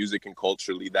just music and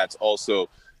culturally, that's also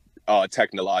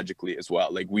technologically as well.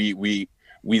 Like we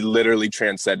literally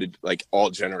transcended like all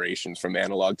generations from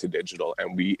analog to digital,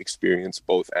 and we experienced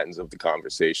both ends of the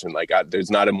conversation. Like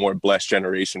there's not a more blessed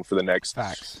generation for the next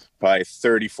probably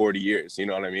 30-40 years, you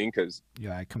know what I mean? Because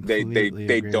I completely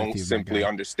they don't simply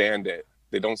understand it.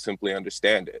 They don't simply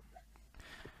understand it.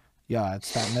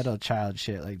 It's that middle child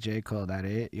shit, like J. Cole, that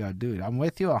it. Dude, I'm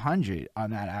with you 100 on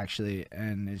that, actually.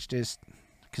 And it's just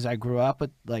because I grew up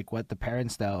with like what the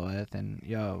parents dealt with, and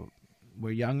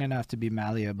we're young enough to be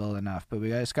malleable enough. But we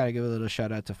just got to give a little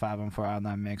shout out to 514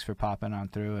 Online Mix for popping on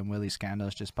through, and Willie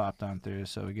Scandals just popped on through,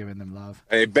 so we're giving them love.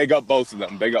 Hey, big up both of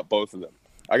them. Big up both of them.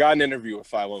 I got an interview with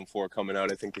 514 coming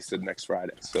out. I think he said next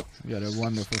Friday. So they're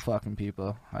wonderful fucking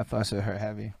people. I fuss with her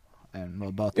heavy, and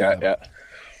both of them. Yeah.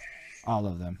 All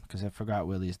of them, because I forgot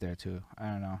Willie's there too. I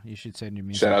don't know. You should send your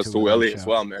music. Shout outs to Willie as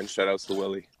well, man. Shout outs to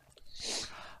Willie.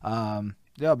 But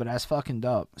that's fucking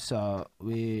dope. So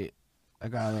I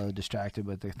got a little distracted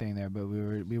with the thing there, but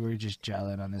we were just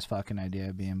gelling on this fucking idea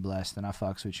of being blessed, and I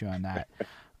fucks with you on that.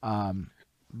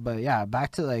 But yeah,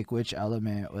 back to like which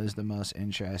element was the most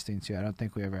interesting to you. I don't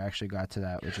think we ever actually got to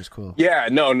that, which is cool. Yeah,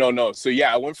 no. So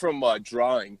yeah, I went from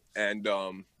drawing, and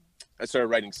I started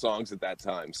writing songs at that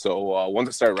time. So once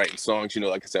I started writing songs,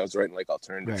 like I said, I was writing like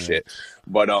alternative shit.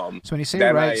 But so when you say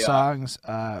write songs,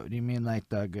 do you mean like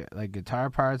guitar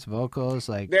parts, vocals,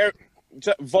 like they're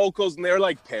vocals, and they're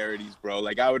like parodies, bro.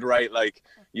 Like I would write like,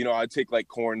 I'd take like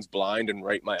Korn's Blind and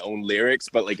write my own lyrics,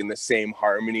 but like in the same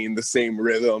harmony, in the same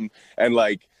rhythm, and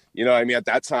like, I mean, at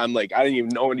that time, like, I didn't even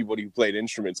know anybody who played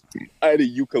instruments. I had a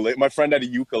ukulele. My friend had a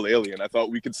ukulele, and I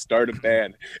thought we could start a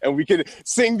band, and we could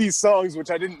sing these songs, which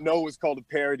I didn't know was called a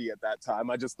parody at that time.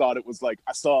 I just thought it was, like,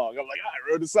 a song. I'm like, I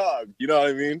wrote a song. You know what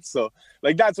I mean? So,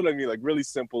 like, that's what I mean. Like, really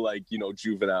simple, like,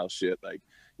 juvenile shit. Like,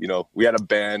 we had a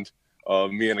band.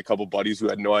 Me and a couple buddies who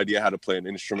had no idea how to play an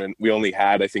instrument. We only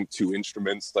had, I think, 2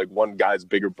 instruments. Like one guy's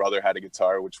bigger brother had a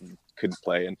guitar, which we couldn't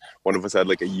play, and one of us had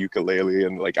like a ukulele,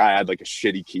 and like I had like a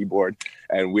shitty keyboard,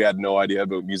 and we had no idea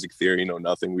about music theory,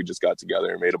 nothing. We just got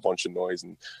together and made a bunch of noise,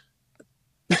 and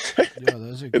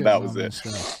those are good that was it.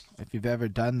 Stuff. If you've ever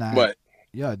done that, but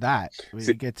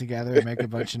we get together and make a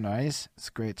bunch of noise. It's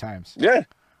great times. Yeah,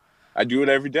 I do it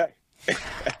every day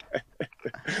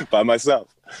by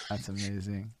myself. That's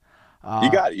amazing.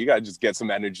 You got to just get some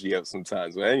energy out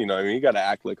sometimes, man. You got to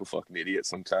act like a fucking idiot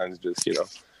sometimes. Just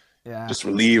just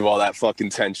relieve all that fucking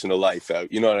tension of life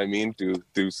out. You know what I mean?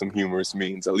 Do some humorous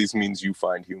means. At least means you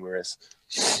find humorous.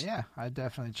 Yeah, I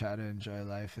definitely try to enjoy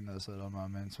life in those little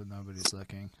moments when nobody's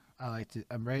looking. I like to.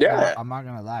 I'm not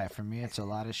gonna lie. For me, it's a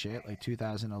lot of shit. Like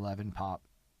 2011 pop.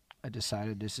 I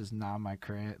decided this is not my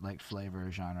current like flavor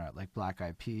genre, like Black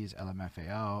Eyed Peas,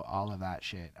 LMFAO, all of that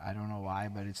shit. I don't know why,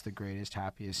 but it's the greatest,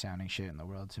 happiest sounding shit in the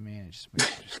world to me, and it just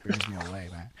brings me away,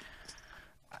 man.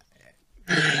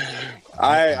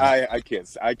 I can't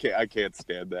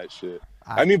stand that shit.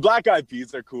 I mean, Black Eyed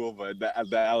Peas are cool, but the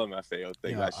LMFAO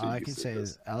thing. All I can say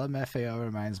is LMFAO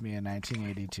reminds me of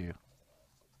 1982.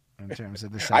 In terms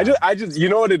of the sound. I just, you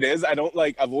know what it is? I don't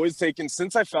like. I've always taken,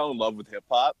 since I fell in love with hip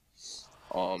hop.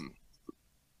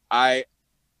 I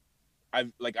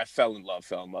fell in love,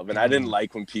 and I didn't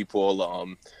like when people,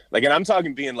 and I'm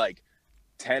talking being like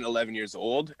 10, 11 years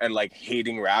old and like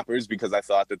hating rappers because I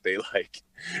thought that they like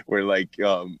were like,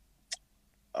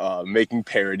 making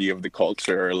parody of the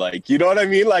culture, or like, you know what I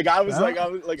mean? Like I was No, like,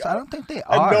 so I don't think they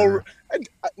I know,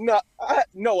 are.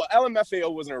 no,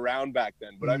 LMFAO wasn't around back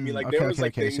then, but I mean, like there Okay, was okay,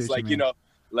 like okay. I see things what you like, you mean.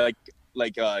 know,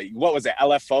 like what was it,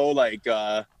 LFO, like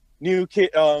new kid,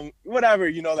 whatever,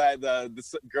 you know, that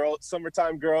the girl,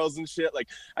 summertime girls and shit. Like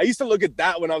I used to look at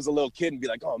that when I was a little kid and be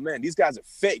like, oh man, these guys are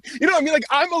fake. You know what I mean? Like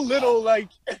I'm a little like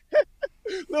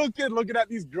little kid looking at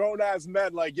these grown ass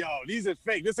men like, yo, these are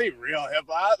fake. This ain't real hip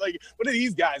hop. Like, what are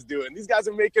these guys doing? These guys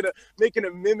are making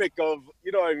a mimic of,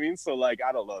 you know what I mean? So like,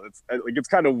 I don't know. It's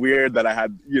kind of weird that I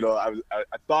had, you know, I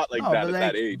thought like No, that but at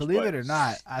that like, age. believe But it or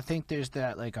not, I think there's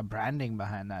that like a branding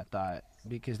behind that thought,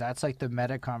 because that's like the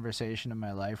meta conversation of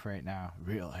my life right now.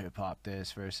 Real hip hop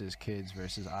this versus kids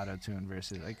versus auto tune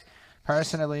versus like.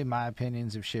 Personally, my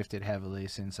opinions have shifted heavily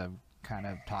since I've kind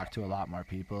of talked to a lot more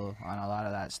people on a lot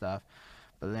of that stuff.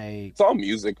 But like, it's all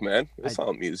music, man. It's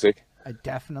all music. I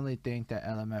definitely think that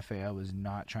LMFAO was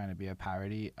not trying to be a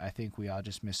parody. I think we all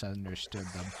just misunderstood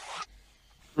them.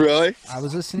 Really? I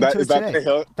was listening That to is it that today. the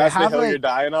hill? They That's the have hill you're like,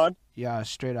 dying on. yeah,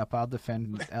 straight up, I'll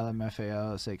defend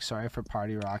LMFAO. It's like, Sorry for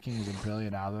Party Rocking is a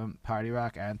brilliant album. Party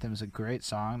Rock Anthem is a great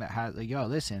song that had like, yo,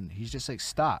 listen, he's just like,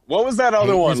 stop. What was that other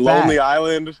Hating one? is Lonely bad.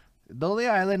 Island. Lonely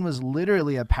Island was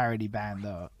literally a parody band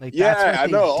though. Like that's Yeah, what I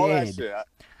they know all that did. shit.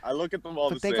 I look at them all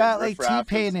But the they same. got Riff like Raff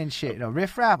T-Pain is- and shit. No,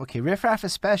 Riff Raff. Okay, Riff Raff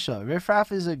is special. Riff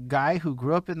Raff is a guy who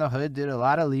grew up in the hood, did a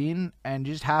lot of lean, and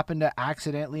just happened to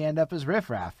accidentally end up as Riff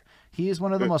Raff. He is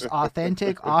one of the most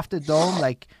authentic, off the dome.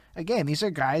 Like, again, these are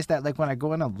guys that like when I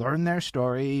go in and learn their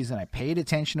stories and I paid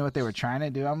attention to what they were trying to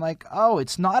do, I'm like, oh,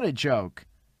 it's not a joke.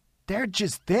 They're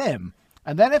just them.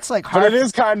 And then it's like But hard it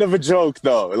is kind of a joke,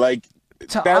 though. Like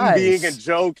to them us. being a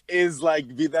joke is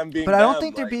like them being. But I don't them,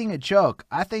 think they're like, being a joke.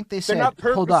 I think they said, not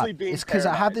hold up. purposely being It's because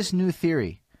I have this new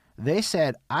theory. They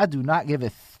said, I do not give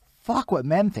a fuck what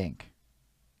men think.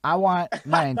 I want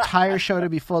my entire show to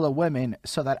be full of women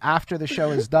so that after the show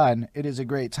is done, it is a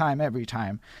great time every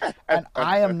time. And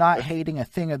I am not hating a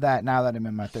thing of that now that I'm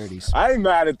in my 30s. I ain't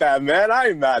mad at that, man. I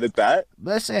ain't mad at that.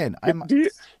 Listen,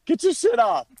 Get your shit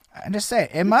off. I'm just saying,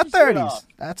 in my Get your shit 30s, off.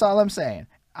 that's all I'm saying.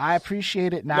 I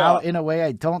appreciate it now No. in a way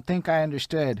I don't think I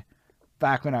understood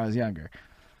back when I was younger.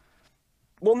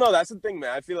 Well, no, that's the thing, man.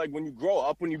 I feel like when you grow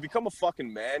up, when you become a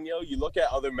fucking man, yo, you look at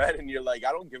other men and you're like,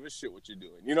 I don't give a shit what you're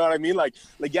doing. You know what I mean? Like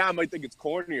yeah, I might think it's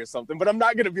corny or something, but I'm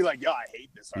not gonna be like, yo, I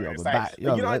hate this Yo,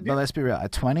 artist. but let's be real.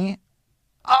 At 20,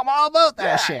 I'm all about that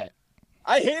Yeah. shit.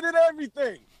 I hated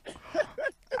everything.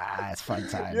 It's fun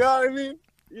times. You know what I mean?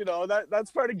 You know,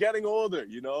 that's part of getting older,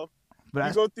 you know? But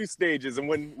You go through stages, and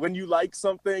when you like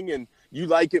something and you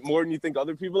like it more than you think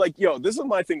other people, like, yo, this is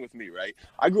my thing with me, right?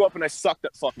 I grew up and I sucked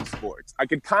at fucking sports. I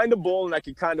could kind of bowl and I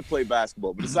could kind of play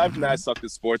basketball, but aside from that, I sucked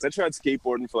at sports. I tried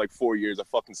skateboarding for like 4 years. I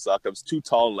fucking sucked. I was too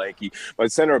tall and lanky. My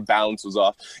center of balance was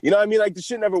off. You know what I mean? Like, the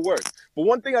shit never worked. But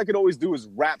one thing I could always do is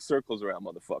wrap circles around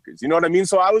motherfuckers. You know what I mean?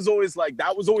 So I was always like,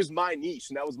 that was always my niche,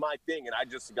 and that was my thing, and I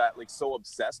just got like so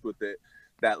obsessed with it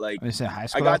that like Is it high I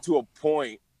school? got to a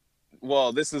point.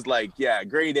 Well, this is like, yeah,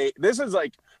 grade 8. This is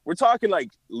like, we're talking like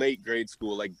late grade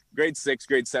school, like grade 6,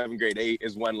 grade 7, grade 8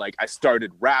 is when like I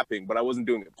started rapping, but I wasn't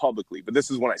doing it publicly. But this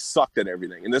is when I sucked at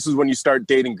everything. And this is when you start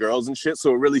dating girls and shit.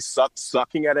 So it really sucked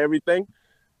sucking at everything.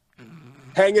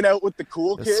 Hanging out with the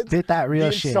cool kids. Spit that real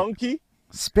being shit. chunky.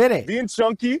 Spit it. Being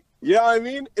chunky. You know what I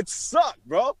mean? It sucked,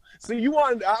 bro. So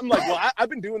I'm like, well, I've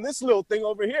been doing this little thing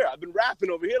over here. I've been rapping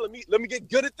over here. Let me get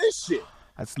good at this shit.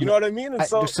 You know what I mean? And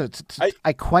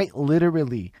I quite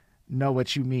literally know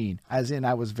what you mean. As in,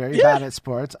 I was very bad at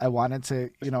sports. I wanted to,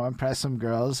 impress some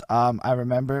girls. I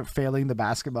remember failing the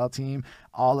basketball team,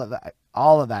 all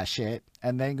of that shit,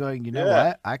 and then going, you know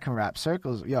what? I can rap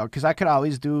circles, because I could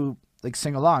always do like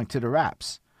sing along to the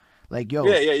raps. Like,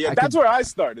 yeah. That's where I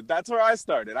started.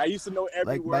 I used to know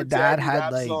every like word. my dad to every had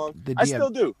rap like song. the I still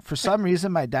do. For some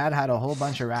reason, my dad had a whole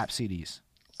bunch of rap CDs.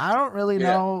 I don't really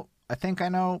know. I think I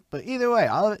know, but either way,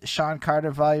 all of it. Sean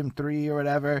Carter Volume 3 or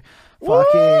whatever.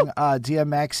 Fucking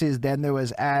DMX's Then There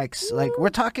Was X. Like, we're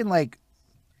talking like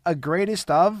a greatest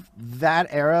of that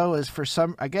era was for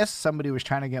some. I guess somebody was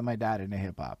trying to get my dad into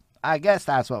hip hop. I guess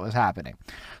that's what was happening.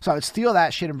 So I would steal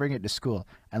that shit and bring it to school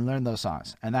and learn those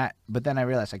songs. But then I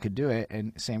realized I could do it,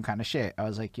 and same kind of shit. I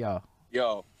was like, yo.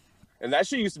 And that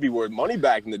shit used to be worth money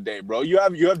back in the day, bro. You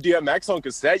have DMX on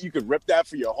cassette. You could rip that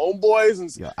for your homeboys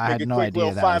and I had no quick idea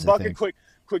little that was a $5 thing.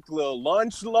 quick little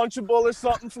lunchable or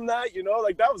something from that.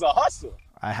 Like that was a hustle.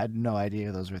 I had no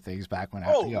idea those were things back when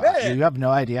man. You have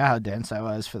no idea how dense I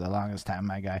was for the longest time,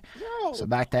 my guy. So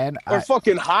back then,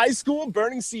 fucking high school,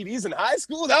 burning CDs in high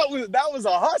school. That was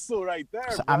a hustle right there.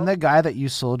 So bro. I'm the guy that you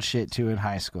sold shit to in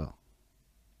high school.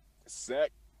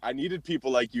 Sick. I needed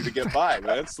people like you to get by,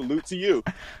 man. Salute to you.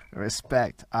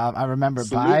 Respect. I remember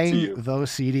Salute to buying you.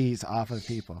 those CDs off of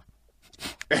people.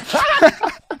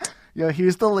 Yo,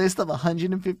 here's the list of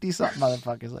 150 something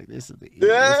motherfuckers. Like, this is the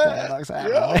easiest $10 I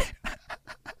ever.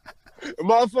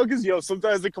 Motherfuckers, yo,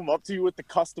 sometimes they come up to you with the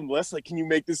custom list, like, can you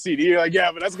make this CD? You're like,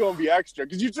 yeah, but that's gonna be extra.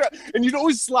 Cause you try, and you'd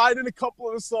always slide in a couple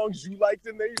of the songs you liked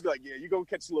in there. You'd be like, yeah, you're gonna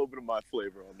catch a little bit of my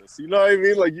flavor on this. You know what I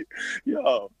mean? Like,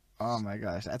 yo. Oh my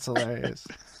gosh, that's hilarious.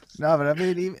 No, but I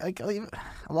mean, even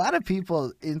a lot of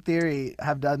people, in theory,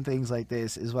 have done things like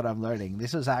this, is what I'm learning.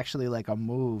 This was actually like a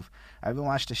move. I even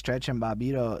watched the Stretch and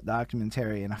Bobbito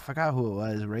documentary, and I forgot who it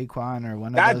was, Raekwon or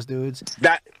one of those dudes.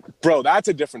 Bro, that's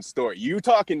a different story. You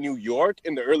talking New York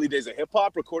in the early days of hip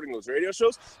hop, recording those radio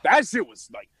shows, that shit was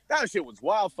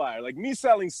wildfire. Like, me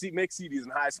selling mix CDs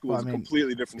in high school is a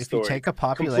completely different story. If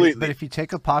you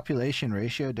take a population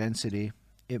ratio density,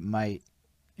 it might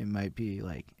be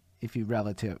like, if you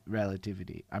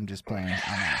relativity. I'm just playing.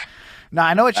 No,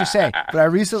 I know what you're saying, but I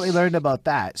recently learned about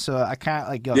that, so I can't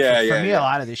like. Yo, for me, a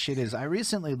lot of this shit is I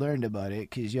recently learned about it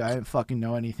because I didn't fucking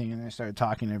know anything, and I started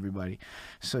talking to everybody.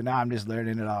 So now I'm just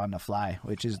learning it all on the fly,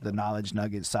 which is the knowledge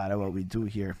nugget side of what we do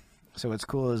here. So what's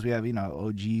cool is we have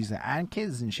OGs and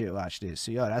kids and shit watch this.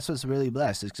 So that's what's really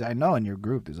blessed, is because I know in your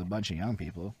group there's a bunch of young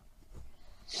people.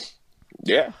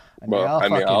 Yeah, well, I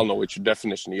mean, I don't know what your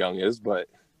definition of young is, but.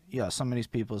 Yo, some of these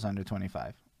people's under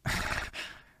 25.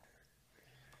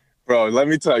 Bro, let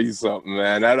me tell you something,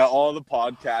 man. Out of all the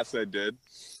podcasts I did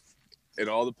and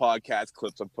all the podcast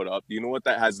clips I put up, do you know what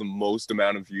that has the most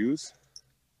amount of views?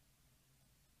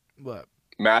 What?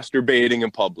 Masturbating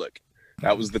in public.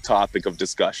 That was the topic of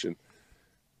discussion.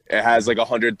 It has like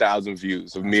 100,000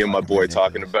 views of me and my boy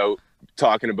talking about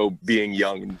being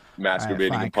young and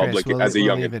masturbating in public as a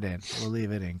young. We'll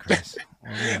leave it in, Chris.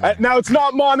 Now it's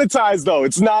not monetized though.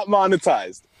 It's not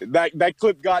monetized. That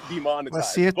clip got demonetized.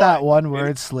 Let's see if that one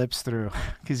word slips through.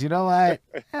 Because you know what?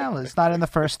 Yeah, it's not in the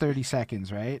first 30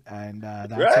 seconds, right? And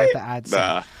that's what the ad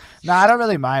said. No, I don't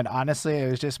really mind. Honestly, it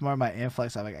was just more my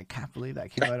influx. I'm like, I can't believe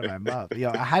that came out of my mouth.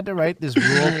 Yo, I had to write this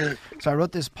rule. So I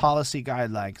wrote this policy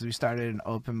guideline because we started an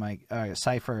open mic,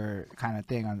 cipher kind of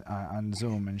thing on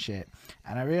Zoom and shit.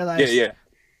 And I realized,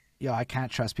 yo, I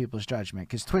can't trust people's judgment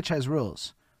because Twitch has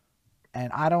rules.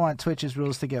 And I don't want Twitch's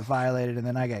rules to get violated and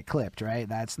then I get clipped, right?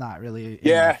 That's not really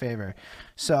in my favor.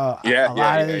 So a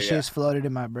lot of this shit's floated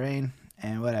in my brain.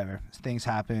 And whatever, things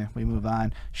happen. We move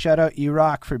on. Shout out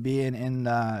E-Rock for being in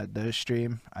the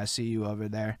stream. I see you over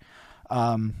there.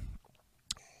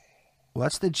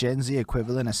 What's the Gen Z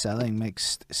equivalent of selling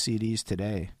mixed CDs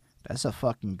today? That's a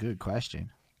fucking good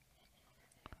question.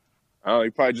 Oh,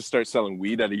 you probably just start selling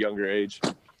weed at a younger age.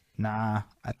 Nah,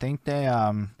 I think they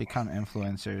become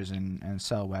influencers and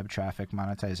sell web traffic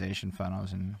monetization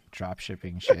funnels and drop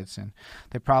shipping shits, and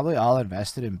they probably all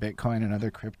invested in Bitcoin and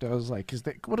other cryptos. Like,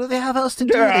 what do they have else to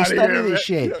do? They study this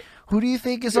shit. Yeah. Who do you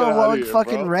think is on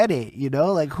fucking Reddit? You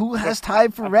know, like, who has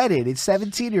time for Reddit? It's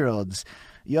 17-year-olds.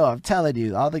 Yo, I'm telling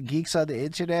you, all the geeks on the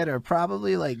internet are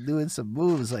probably like doing some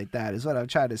moves like that. Is what I'm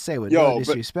trying to say with no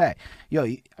disrespect.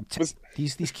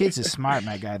 These kids are smart,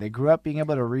 my guy. They grew up being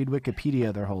able to read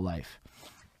Wikipedia their whole life.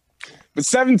 But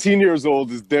 17 years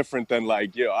old is different than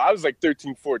like, I was like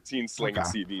 13, 14 slinging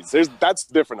CDs. That's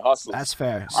different hustles. That's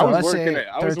fair. So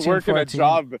I was working a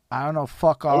job. I don't know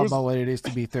fuck all about what it is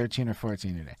to be 13 or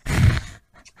 14 today.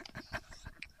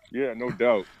 Yeah, no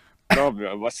doubt. No,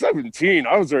 man, at 17,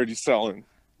 I was already selling.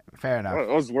 Fair enough. I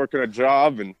was working a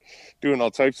job and doing all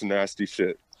types of nasty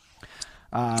shit.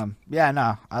 Yeah,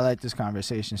 no, I like this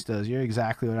conversation still. You're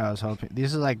exactly what I was hoping.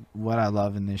 This is like what I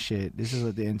love in this shit. This is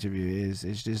what the interview is.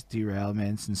 It's just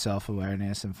derailments and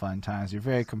self-awareness and fun times. You're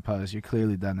very composed. You've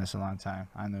clearly done this a long time.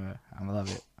 I knew it. I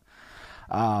love it.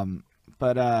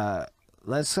 But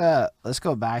let's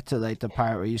go back to like the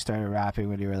part where you started rapping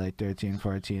when you were like 13,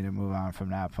 14 and move on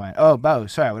from that point. Oh, Bo,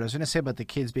 sorry. What I was going to say about the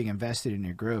kids being invested in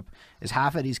your group is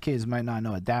half of these kids might not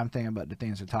know a damn thing about the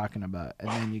things they're talking about. And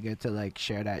then you get to like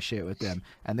share that shit with them.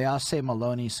 And they all say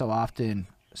Maloney so often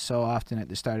at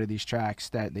the start of these tracks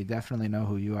that they definitely know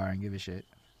who you are and give a shit.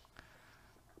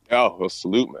 Oh, well,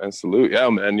 salute, man. Salute. Yeah,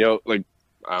 man. Yo, like,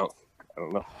 I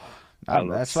don't know.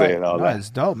 That's why it's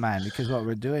dope, man, because what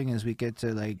we're doing is we get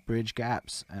to like bridge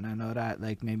gaps, and I know that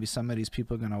like maybe some of these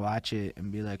people are gonna watch it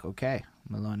and be like, okay,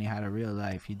 Maloney had a real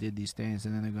life, he did these things,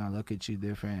 and then they're gonna look at you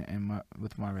different and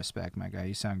with more respect. My guy,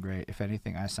 you sound great. If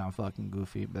anything, I sound fucking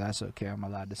goofy, but that's okay. I'm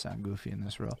allowed to sound goofy in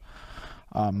this role.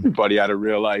 Everybody had a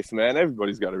real life, man.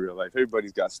 Everybody's got a real life.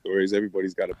 Everybody's got stories.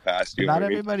 Everybody's got a past. Not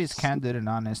everybody's candid and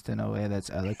honest in a way that's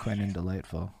eloquent and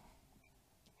delightful.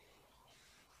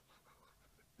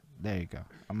 There you go.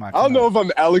 I'm not. I don't know if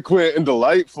I'm eloquent and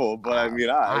delightful, but I mean,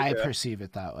 I perceive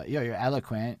it that way. Yo, you're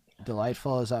eloquent.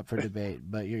 Delightful is up for debate,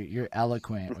 but you're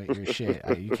eloquent with your shit.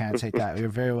 You can't take that. You're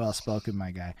very well spoken,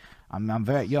 my guy. I'm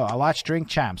very I watch Drink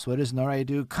Champs. What does Noré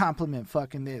do? Compliment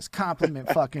fucking this, compliment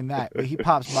fucking that. But he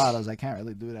pops bottles. I can't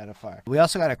really do that afar. We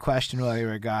also got a question while you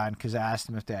were gone because I asked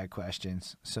them if they had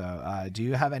questions. So, do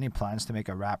you have any plans to make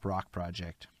a rap rock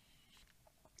project?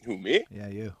 Who, me? Yeah,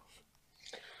 you.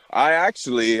 I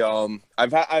actually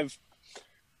I've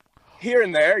here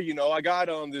and there, you know, I got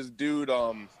this dude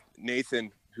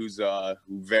Nathan, who's a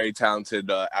very talented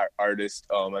artist.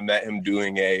 I met him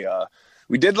doing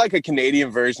we did like a Canadian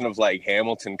version of like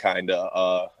Hamilton kind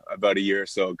of about a year or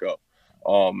so ago.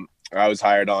 I was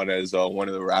hired on as one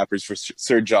of the rappers for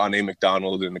Sir John A.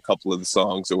 Macdonald in a couple of the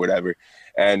songs or whatever.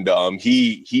 And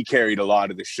he carried a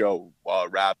lot of the show,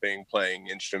 rapping, playing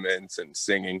instruments and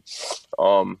singing.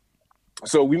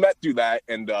 So we met through that,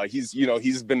 and he's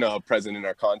been present in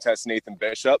our contest, Nathan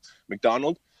Bishop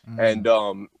McDonald. And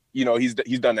he's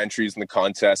done entries in the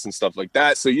contest and stuff like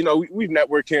that. So we've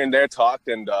networked here and there, talked,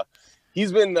 and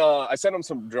he's been I sent him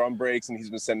some drum breaks, and he's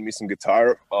been sending me some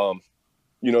guitar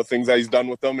things that he's done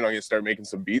with them, and I'm gonna start making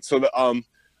some beats. So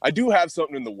I do have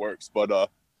something in the works,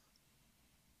 but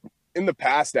in the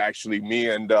past, actually, me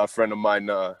and a friend of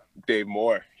mine, Dave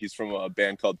Moore, he's from a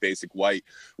band called Basic White,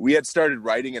 we had started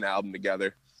writing an album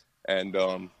together, and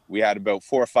we had about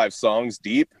 4 or 5 songs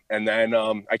deep, and then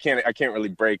I can't really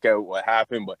break out what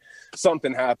happened, but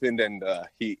something happened, and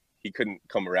he couldn't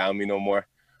come around me no more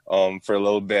for a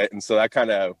little bit, and so that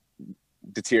kind of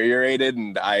deteriorated,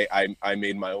 and I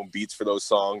made my own beats for those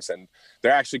songs, and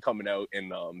they're actually coming out in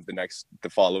the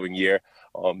following year,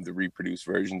 the reproduced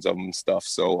versions of them and stuff.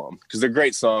 So because they're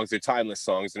great songs, they're timeless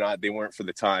songs, they weren't for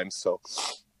the times, so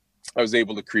I was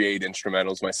able to create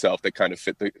instrumentals myself that kind of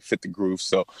fit the groove.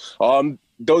 So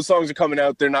those songs are coming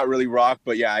out. They're not really rock,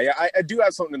 but yeah, I do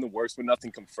have something in the works, but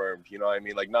nothing confirmed. You know what I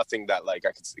mean? Like nothing that like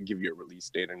I could give you a release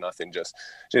date or nothing. Just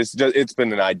it's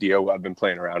been an idea I've been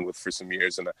playing around with for some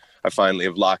years, and I finally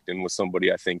have locked in with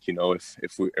somebody. I think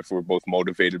if we're both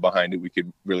motivated behind it, we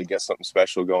could really get something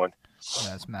special going. Yeah,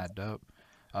 that's mad dope.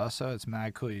 Also, it's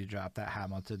mad cool you dropped that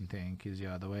Hamilton thing, because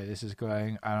the way this is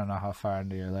going, I don't know how far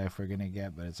into your life we're gonna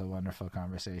get, but it's a wonderful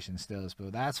conversation still.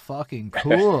 But that's fucking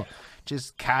cool.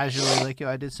 Just casually, like,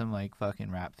 I did some like fucking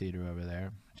rap theater over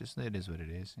there. Just it is what it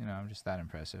is. I'm just that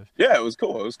impressive. Yeah, it was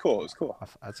cool.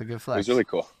 That's a good flex. It was really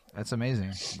cool. That's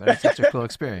amazing. That's such a cool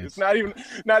experience.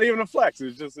 It's not even a flex.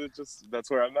 It's just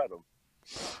that's where I met him.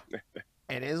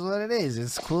 It is what it is.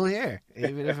 It's cool here,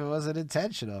 even if it wasn't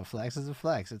intentional. Flex is a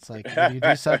flex. It's like when you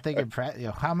do something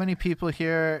how many people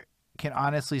here can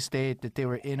honestly state that they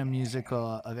were in a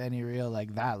musical of any real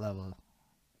like that level?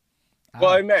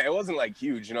 Well, I mean, it wasn't like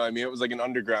huge, you know what I mean? It was like an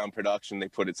underground production. They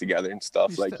put it together and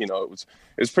stuff. Like, it was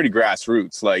pretty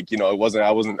grassroots. Like, I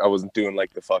wasn't doing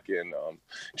like the fucking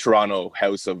Toronto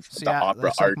House of the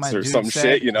Opera Arts or some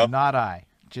shit, Not I.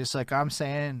 Just like I'm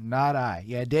saying, not I.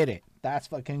 Yeah, did it. That's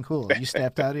fucking cool. You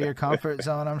stepped out of your comfort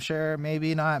zone, I'm sure.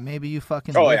 Maybe not. Maybe you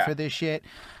fucking live for this shit.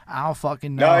 I don't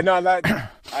fucking know. No,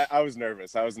 I was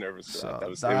nervous. I was nervous for that. It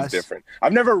was different.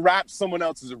 I've never rapped someone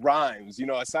else's rhymes,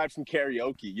 aside from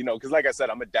karaoke, because like I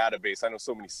said, I'm a database. I know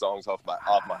so many songs off by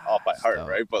heart,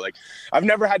 right? But like, I've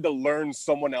never had to learn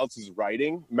someone else's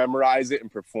writing, memorize it,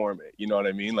 and perform it. You know what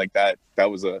I mean? Like that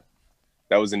was a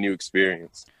new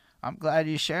experience. I'm glad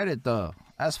you shared it though.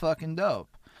 That's fucking dope.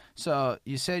 So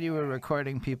you said you were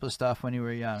recording people's stuff when you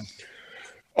were young.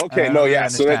 Okay, no, yeah.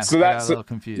 So that's a little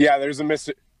confused. Yeah, there's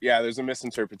a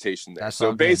misinterpretation there.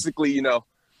 So basically,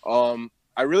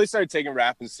 I really started taking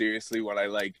rapping seriously when I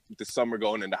like the summer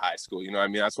going into high school. You know what I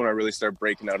mean? That's when I really started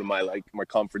breaking out of my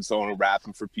comfort zone and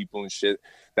rapping for people and shit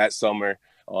that summer.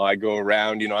 I go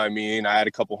around, you know what I mean? I had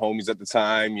a couple homies at the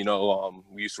time,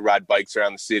 we used to ride bikes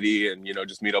around the city and,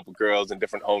 just meet up with girls and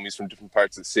different homies from different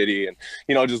parts of the city and,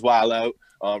 just wild out.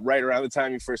 Right around the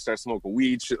time you first start smoking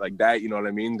weed, shit like that, you know what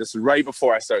I mean? This was right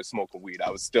before I started smoking weed. I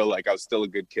was still a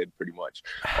good kid pretty much.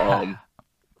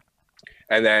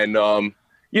 And then,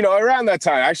 around that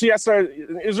time, actually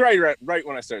it was right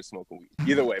when I started smoking weed,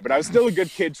 either way, but I was still a good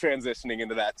kid transitioning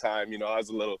into that time, I was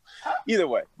a little, either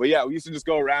way. But yeah, we used to just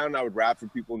go around and I would rap for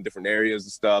people in different areas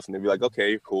and stuff. And they'd be like,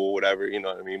 okay, you're cool, whatever, you know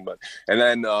what I mean? And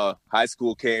then high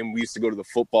school came, we used to go to the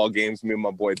football games, me and my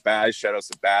boy Baz, shout out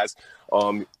to Baz.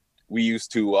 We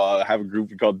used to have a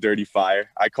group called Dirty Fire.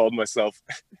 I called myself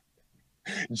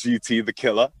GT the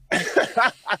Killer.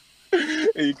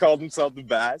 He called himself the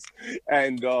Baz.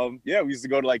 And we used to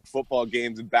go to like football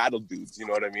games and battle dudes. You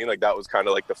know what I mean? Like that was kind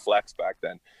of like the flex back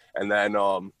then. And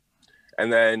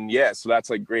And then, yeah, so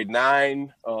that's like grade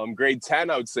 9. Grade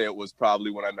 10, I would say it was probably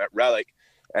when I met Relic.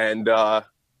 And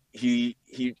he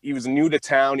was new to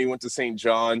town. He went to St.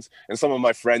 John's. And some of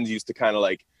my friends used to kind of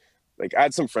like I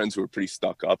had some friends who were pretty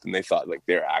stuck up and they thought like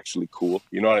they're actually cool.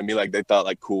 You know what I mean? Like they thought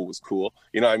like cool was cool.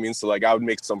 You know what I mean? So like I would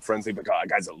make some friends, they'd be like, oh, that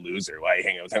guy's a loser. Why are you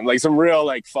hanging out with him? Like some real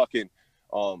like fucking,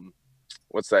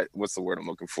 what's the word I'm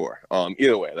looking for?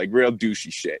 Either way, like real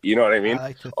douchey shit. You know what I mean? I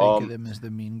like to think of them as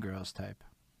the mean girls type.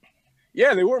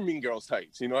 Yeah, they were mean girls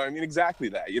types. You know what I mean? Exactly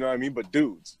that. You know what I mean? But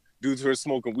dudes who are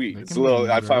smoking weed. It's a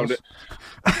little. I found it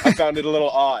a little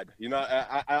odd. You know,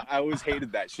 I always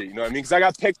hated that shit. You know what I mean? Because I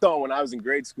got picked on when I was in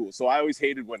grade school, so I always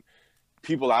hated when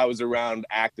people I was around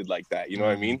acted like that. You know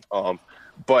what I mean?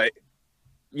 But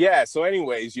yeah. So,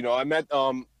 anyways, you know, I met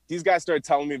these guys started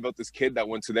telling me about this kid that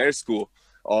went to their school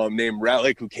named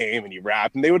Relic who came and he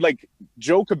rapped, and they would like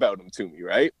joke about him to me,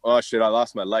 right? Oh shit! I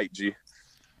lost my light, G.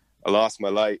 I lost my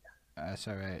light. That's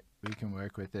all right. We can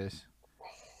work with this.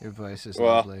 Your voice is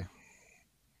lovely.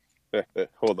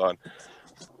 Hold on.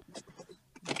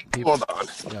 Hold on.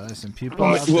 Yeah, listen. People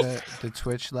love the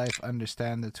Twitch life.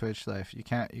 Understand the Twitch life. You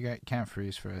can't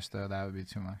freeze for us though. That would be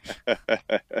too much.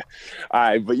 All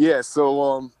right, but yeah.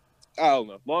 So I don't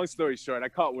know. Long story short, I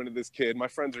caught wind of this kid. My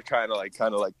friends are kind of like,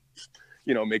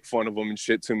 you know, make fun of him and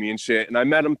shit to me and shit. And I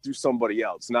met him through somebody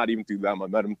else, not even through them. I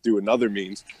met him through another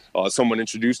means. Someone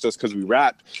introduced us because we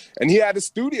rapped, and he had a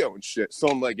studio and shit. So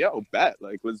I'm like, yo, bet,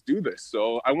 like, let's do this.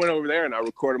 So I went over there and I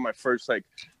recorded my first like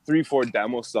 3-4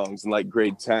 demo songs in like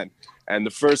grade 10. And the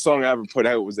first song I ever put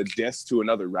out was a diss to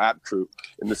another rap crew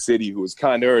in the city who was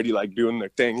kind of already like doing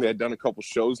their thing. They had done a couple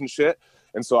shows and shit.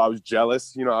 And so I was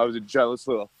jealous. You know, I was a jealous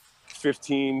little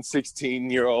 15,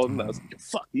 16-year-old, and I was like,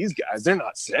 fuck these guys, they're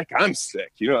not sick, I'm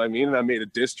sick, you know what I mean? And I made a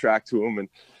diss track to them, and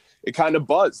it kind of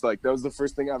buzzed. Like that was the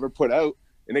first thing I ever put out,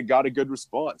 and it got a good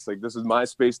response. Like this was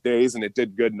MySpace days, and it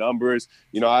did good numbers.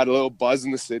 You know, I had a little buzz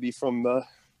in the city from the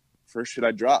first shit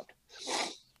I dropped,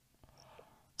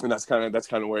 and that's kind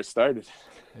of where it started.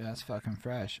 Yeah, that's fucking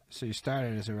fresh. So you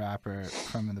started as a rapper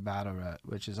from the battle rap,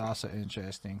 which is also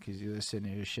interesting because you listen to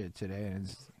your shit today and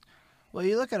it's, well,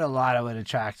 you look at a lot of what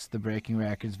attracts the Breaking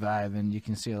Records vibe, and you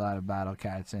can see a lot of battle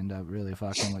cats end up really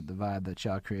fucking with the vibe that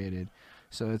y'all created.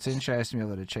 So it's interesting to be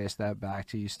able to trace that back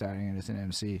to you starting as an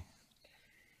MC.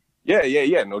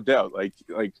 Yeah, no doubt. Like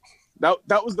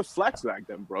that was the flex back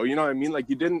then, bro. You know what I mean? Like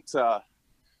you didn't. There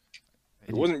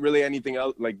wasn't really anything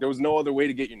else. Like there was no other way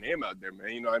to get your name out there, man.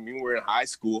 You know what I mean? We're in high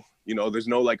school. You know, there's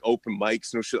no like open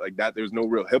mics, no shit like that. There's no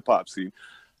real hip hop scene.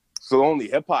 So the only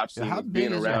hip hop scene how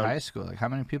big is your high school? Like how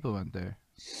many people went there?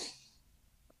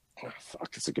 Oh,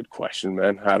 fuck, it's a good question,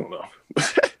 man. I don't know.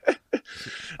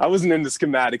 I wasn't into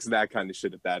schematics and that kind of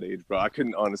shit at that age, bro. I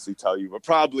couldn't honestly tell you, but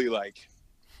probably like,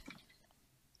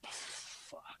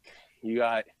 fuck. You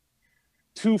got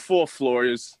 2 full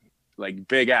floors, like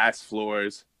big ass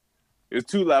floors. It was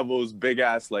 2 levels, big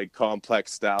ass like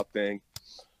complex style thing.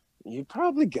 You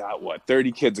probably got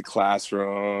 30 kids a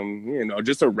classroom, you know,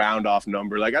 just a round off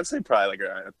number. Like I'd say probably like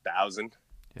around 1,000.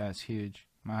 Yeah, it's huge.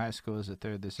 My high school is a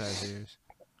third the size of yours.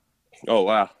 Oh,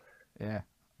 wow. Yeah.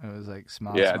 It was like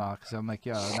small. Cause I'm like,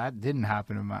 yo, that didn't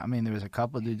happen to I mean, there was a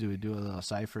couple dudes who would do a little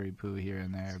cyphery poo here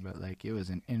and there, but like it was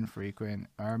an infrequent,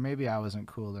 or maybe I wasn't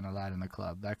cool and allowed in the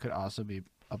club. That could also be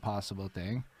a possible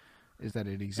thing, is that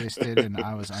it existed and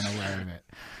I was unaware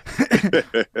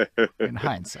of it. In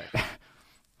hindsight.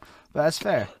 But that's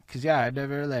fair, because, yeah, I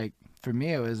never, like, for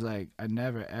me, it was like, I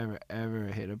never, ever, ever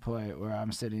hit a point where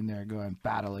I'm sitting there going,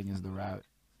 battling is the route.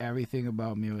 Everything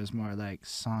about me was more like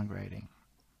songwriting.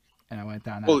 And I went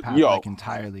down that path, like,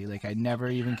 entirely. Like, I never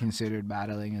even considered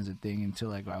battling as a thing until,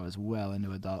 like, I was well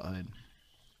into adulthood.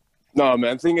 No,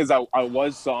 man, the thing is, I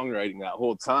was songwriting that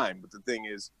whole time. But the thing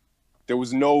is, there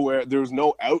was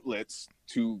no outlets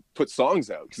to put songs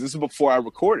out. Because this is before I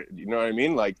recorded, you know what I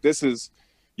mean? Like, this is,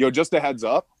 just a heads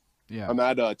up. Yeah, I'm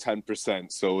at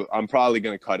 10%, so I'm probably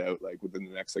gonna cut out like within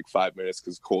the next like 5 minutes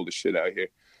because it's cold as shit out here.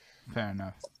 Fair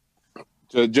enough.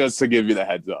 Just to give you the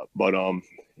heads up, but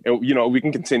you know, we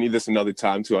can continue this another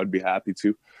time too. I'd be happy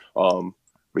to.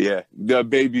 But yeah, the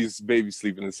baby's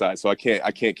sleeping inside, so I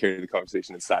can't carry the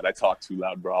conversation inside. I talk too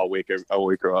loud, bro. I'll wake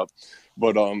her up.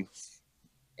 But what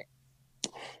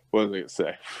was I gonna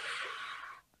say?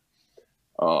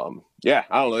 Yeah,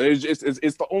 I don't know. It's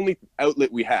the only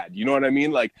outlet we had. You know what I mean?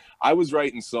 Like I was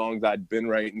writing songs. I'd been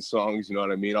writing songs. You know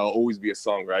what I mean? I'll always be a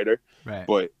songwriter. Right.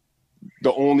 But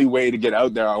the only way to get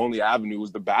out there, our only avenue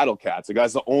was the battle cats. Like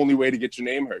that's the only way to get your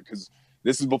name heard. Because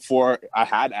this is before I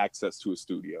had access to a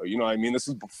studio. You know what I mean? This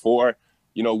is before,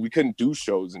 you know, we couldn't do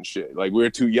shows and shit. Like we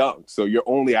were too young. So your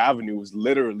only avenue was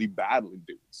literally battling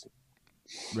dudes.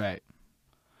 Right.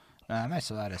 That makes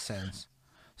a lot of sense.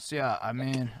 So yeah, I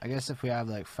mean, I guess if we have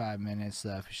like 5 minutes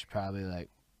left, we should probably like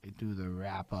do the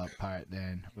wrap up part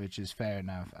then, which is fair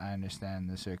enough. I understand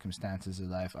the circumstances of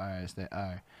life are as they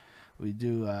are. We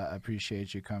do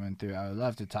appreciate you coming through. I would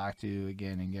love to talk to you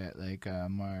again and get like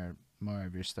more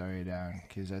of your story down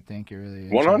because I think you're really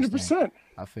interesting. 100%.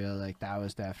 I feel like that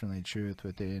was definitely truth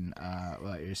within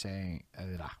what you're saying,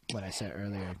 what I said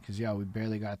earlier. Because yeah, we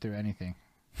barely got through anything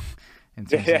in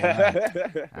terms of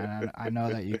that. And I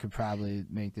know that you could probably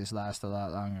make this last a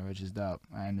lot longer, which is dope.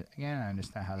 And again, I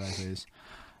understand how life is.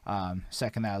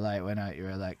 Second that light went out, you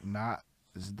were like, "Nah,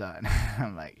 it's done."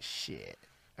 I'm like, "Shit."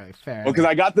 Right, fair. Well, because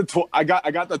I got the I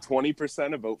got the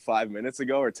 20% about 5 minutes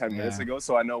ago or 10 minutes ago,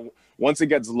 so I know once it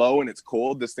gets low and it's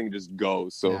cold, this thing just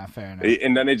goes. So yeah, fair enough.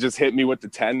 And then it just hit me with the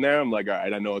 10 there. I'm like, all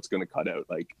right, I know it's gonna cut out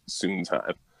like soon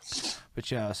time. But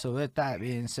yeah, so with that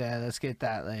being said, let's get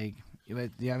that like. Do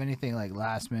you have anything like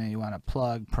last minute you want to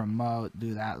plug, promote,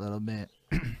 do that little bit?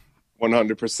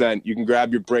 100%. You can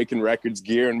grab your Breaking Records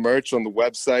gear and merch on the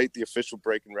website, the official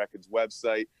Breaking Records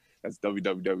website. That's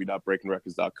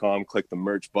www.breakingrecords.com. Click the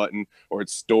merch button, or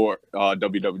it's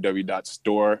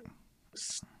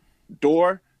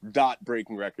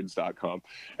store.breakingrecords.com,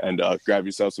 and grab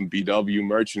yourself some BW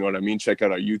merch. You know what I mean? Check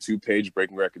out our YouTube page,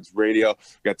 Breaking Records Radio.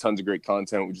 We got tons of great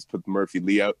content. We just put the Murphy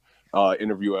Lee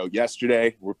interview out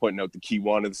yesterday. We're putting out the Key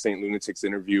One of the St. Lunatics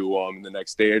interview in the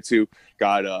next day or two.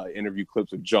 Got interview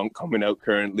clips of Junk coming out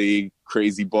currently,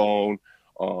 Crazy Bone,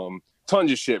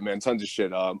 tons of shit, man, tons of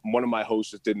shit. One of my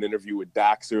hosts just did an interview with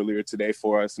Dax earlier today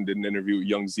for us and did an interview with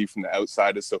Young Z from The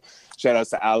Outsiders. So shout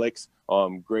outs to Alex,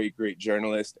 great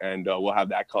journalist, and we'll have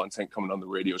that content coming on the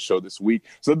radio show this week.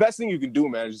 So the best thing you can do,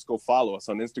 man, is just go follow us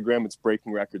on Instagram. It's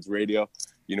Breaking Records Radio.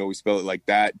 You know, we spell it like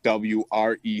that,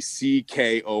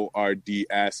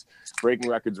 WRECKORDS, Breaking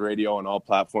Records Radio on all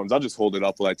platforms. I'll just hold it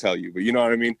up while I tell you, but you know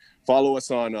what I mean? Follow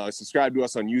us on, subscribe to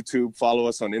us on YouTube, follow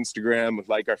us on Instagram,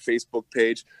 like our Facebook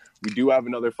page. We do have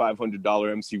another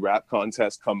 $500 MC rap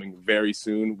contest coming very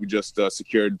soon. We just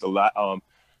secured the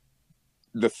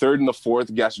third and the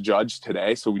fourth guest judge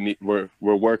today, so we're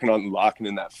working on locking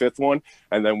in that fifth one,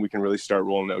 and then we can really start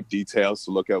rolling out details.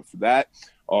 So look out for that.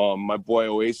 My boy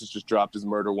Oasis just dropped his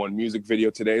Murder One music video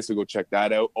today, so go check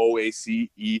that out.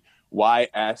 OACEYS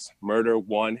Murder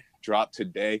One dropped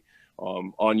today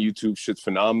on YouTube. Shit's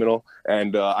phenomenal.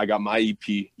 And I got my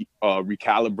EP,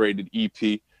 Recalibrated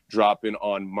EP, dropping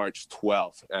on March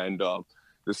 12th. And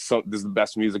this is the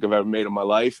best music I've ever made in my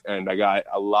life, and I got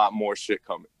a lot more shit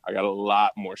coming. A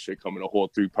whole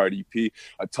 3-part EP,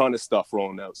 a ton of stuff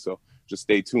rolling out. So just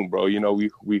stay tuned, bro. You know,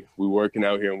 we working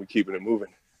out here and we keeping it moving.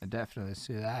 I definitely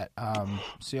see that.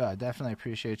 So yeah, I definitely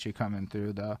appreciate you coming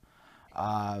through though.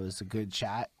 It was a good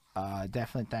chat.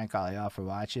 Definitely thank all y'all for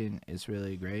watching. It's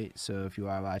really great. So if you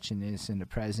are watching this in the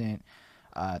present,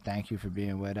 thank you for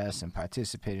being with us and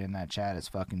participating in that chat. It's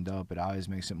fucking dope. It always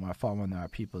makes it more fun when there are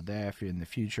people there. If you're in the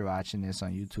future watching this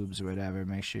on YouTube's or whatever,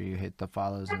 make sure you hit the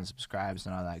follows and subscribes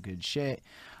and all that good shit.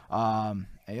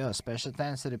 Hey, yo, special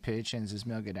thanks to the patrons: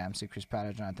 Ismail Gadamsi, Chris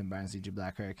Pratt, Jonathan Barnes, DJ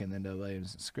Black Hurricane, Linda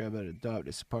Williams, and Scribble. They're dope.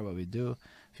 They support what we do.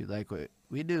 If you like what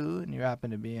we do and you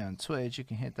happen to be on Twitch, you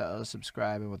can hit that little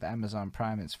subscribe, and with Amazon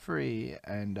Prime it's free.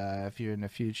 And if you're in the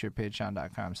future,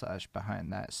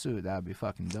 patreon.com/behindthatsuit. That would be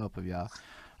fucking dope of y'all.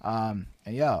 And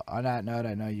yo, on that note,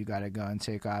 I know you gotta go and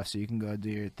take off, so you can go do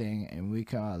your thing, and we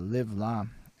can live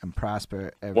long and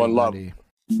prosper, everybody. One love.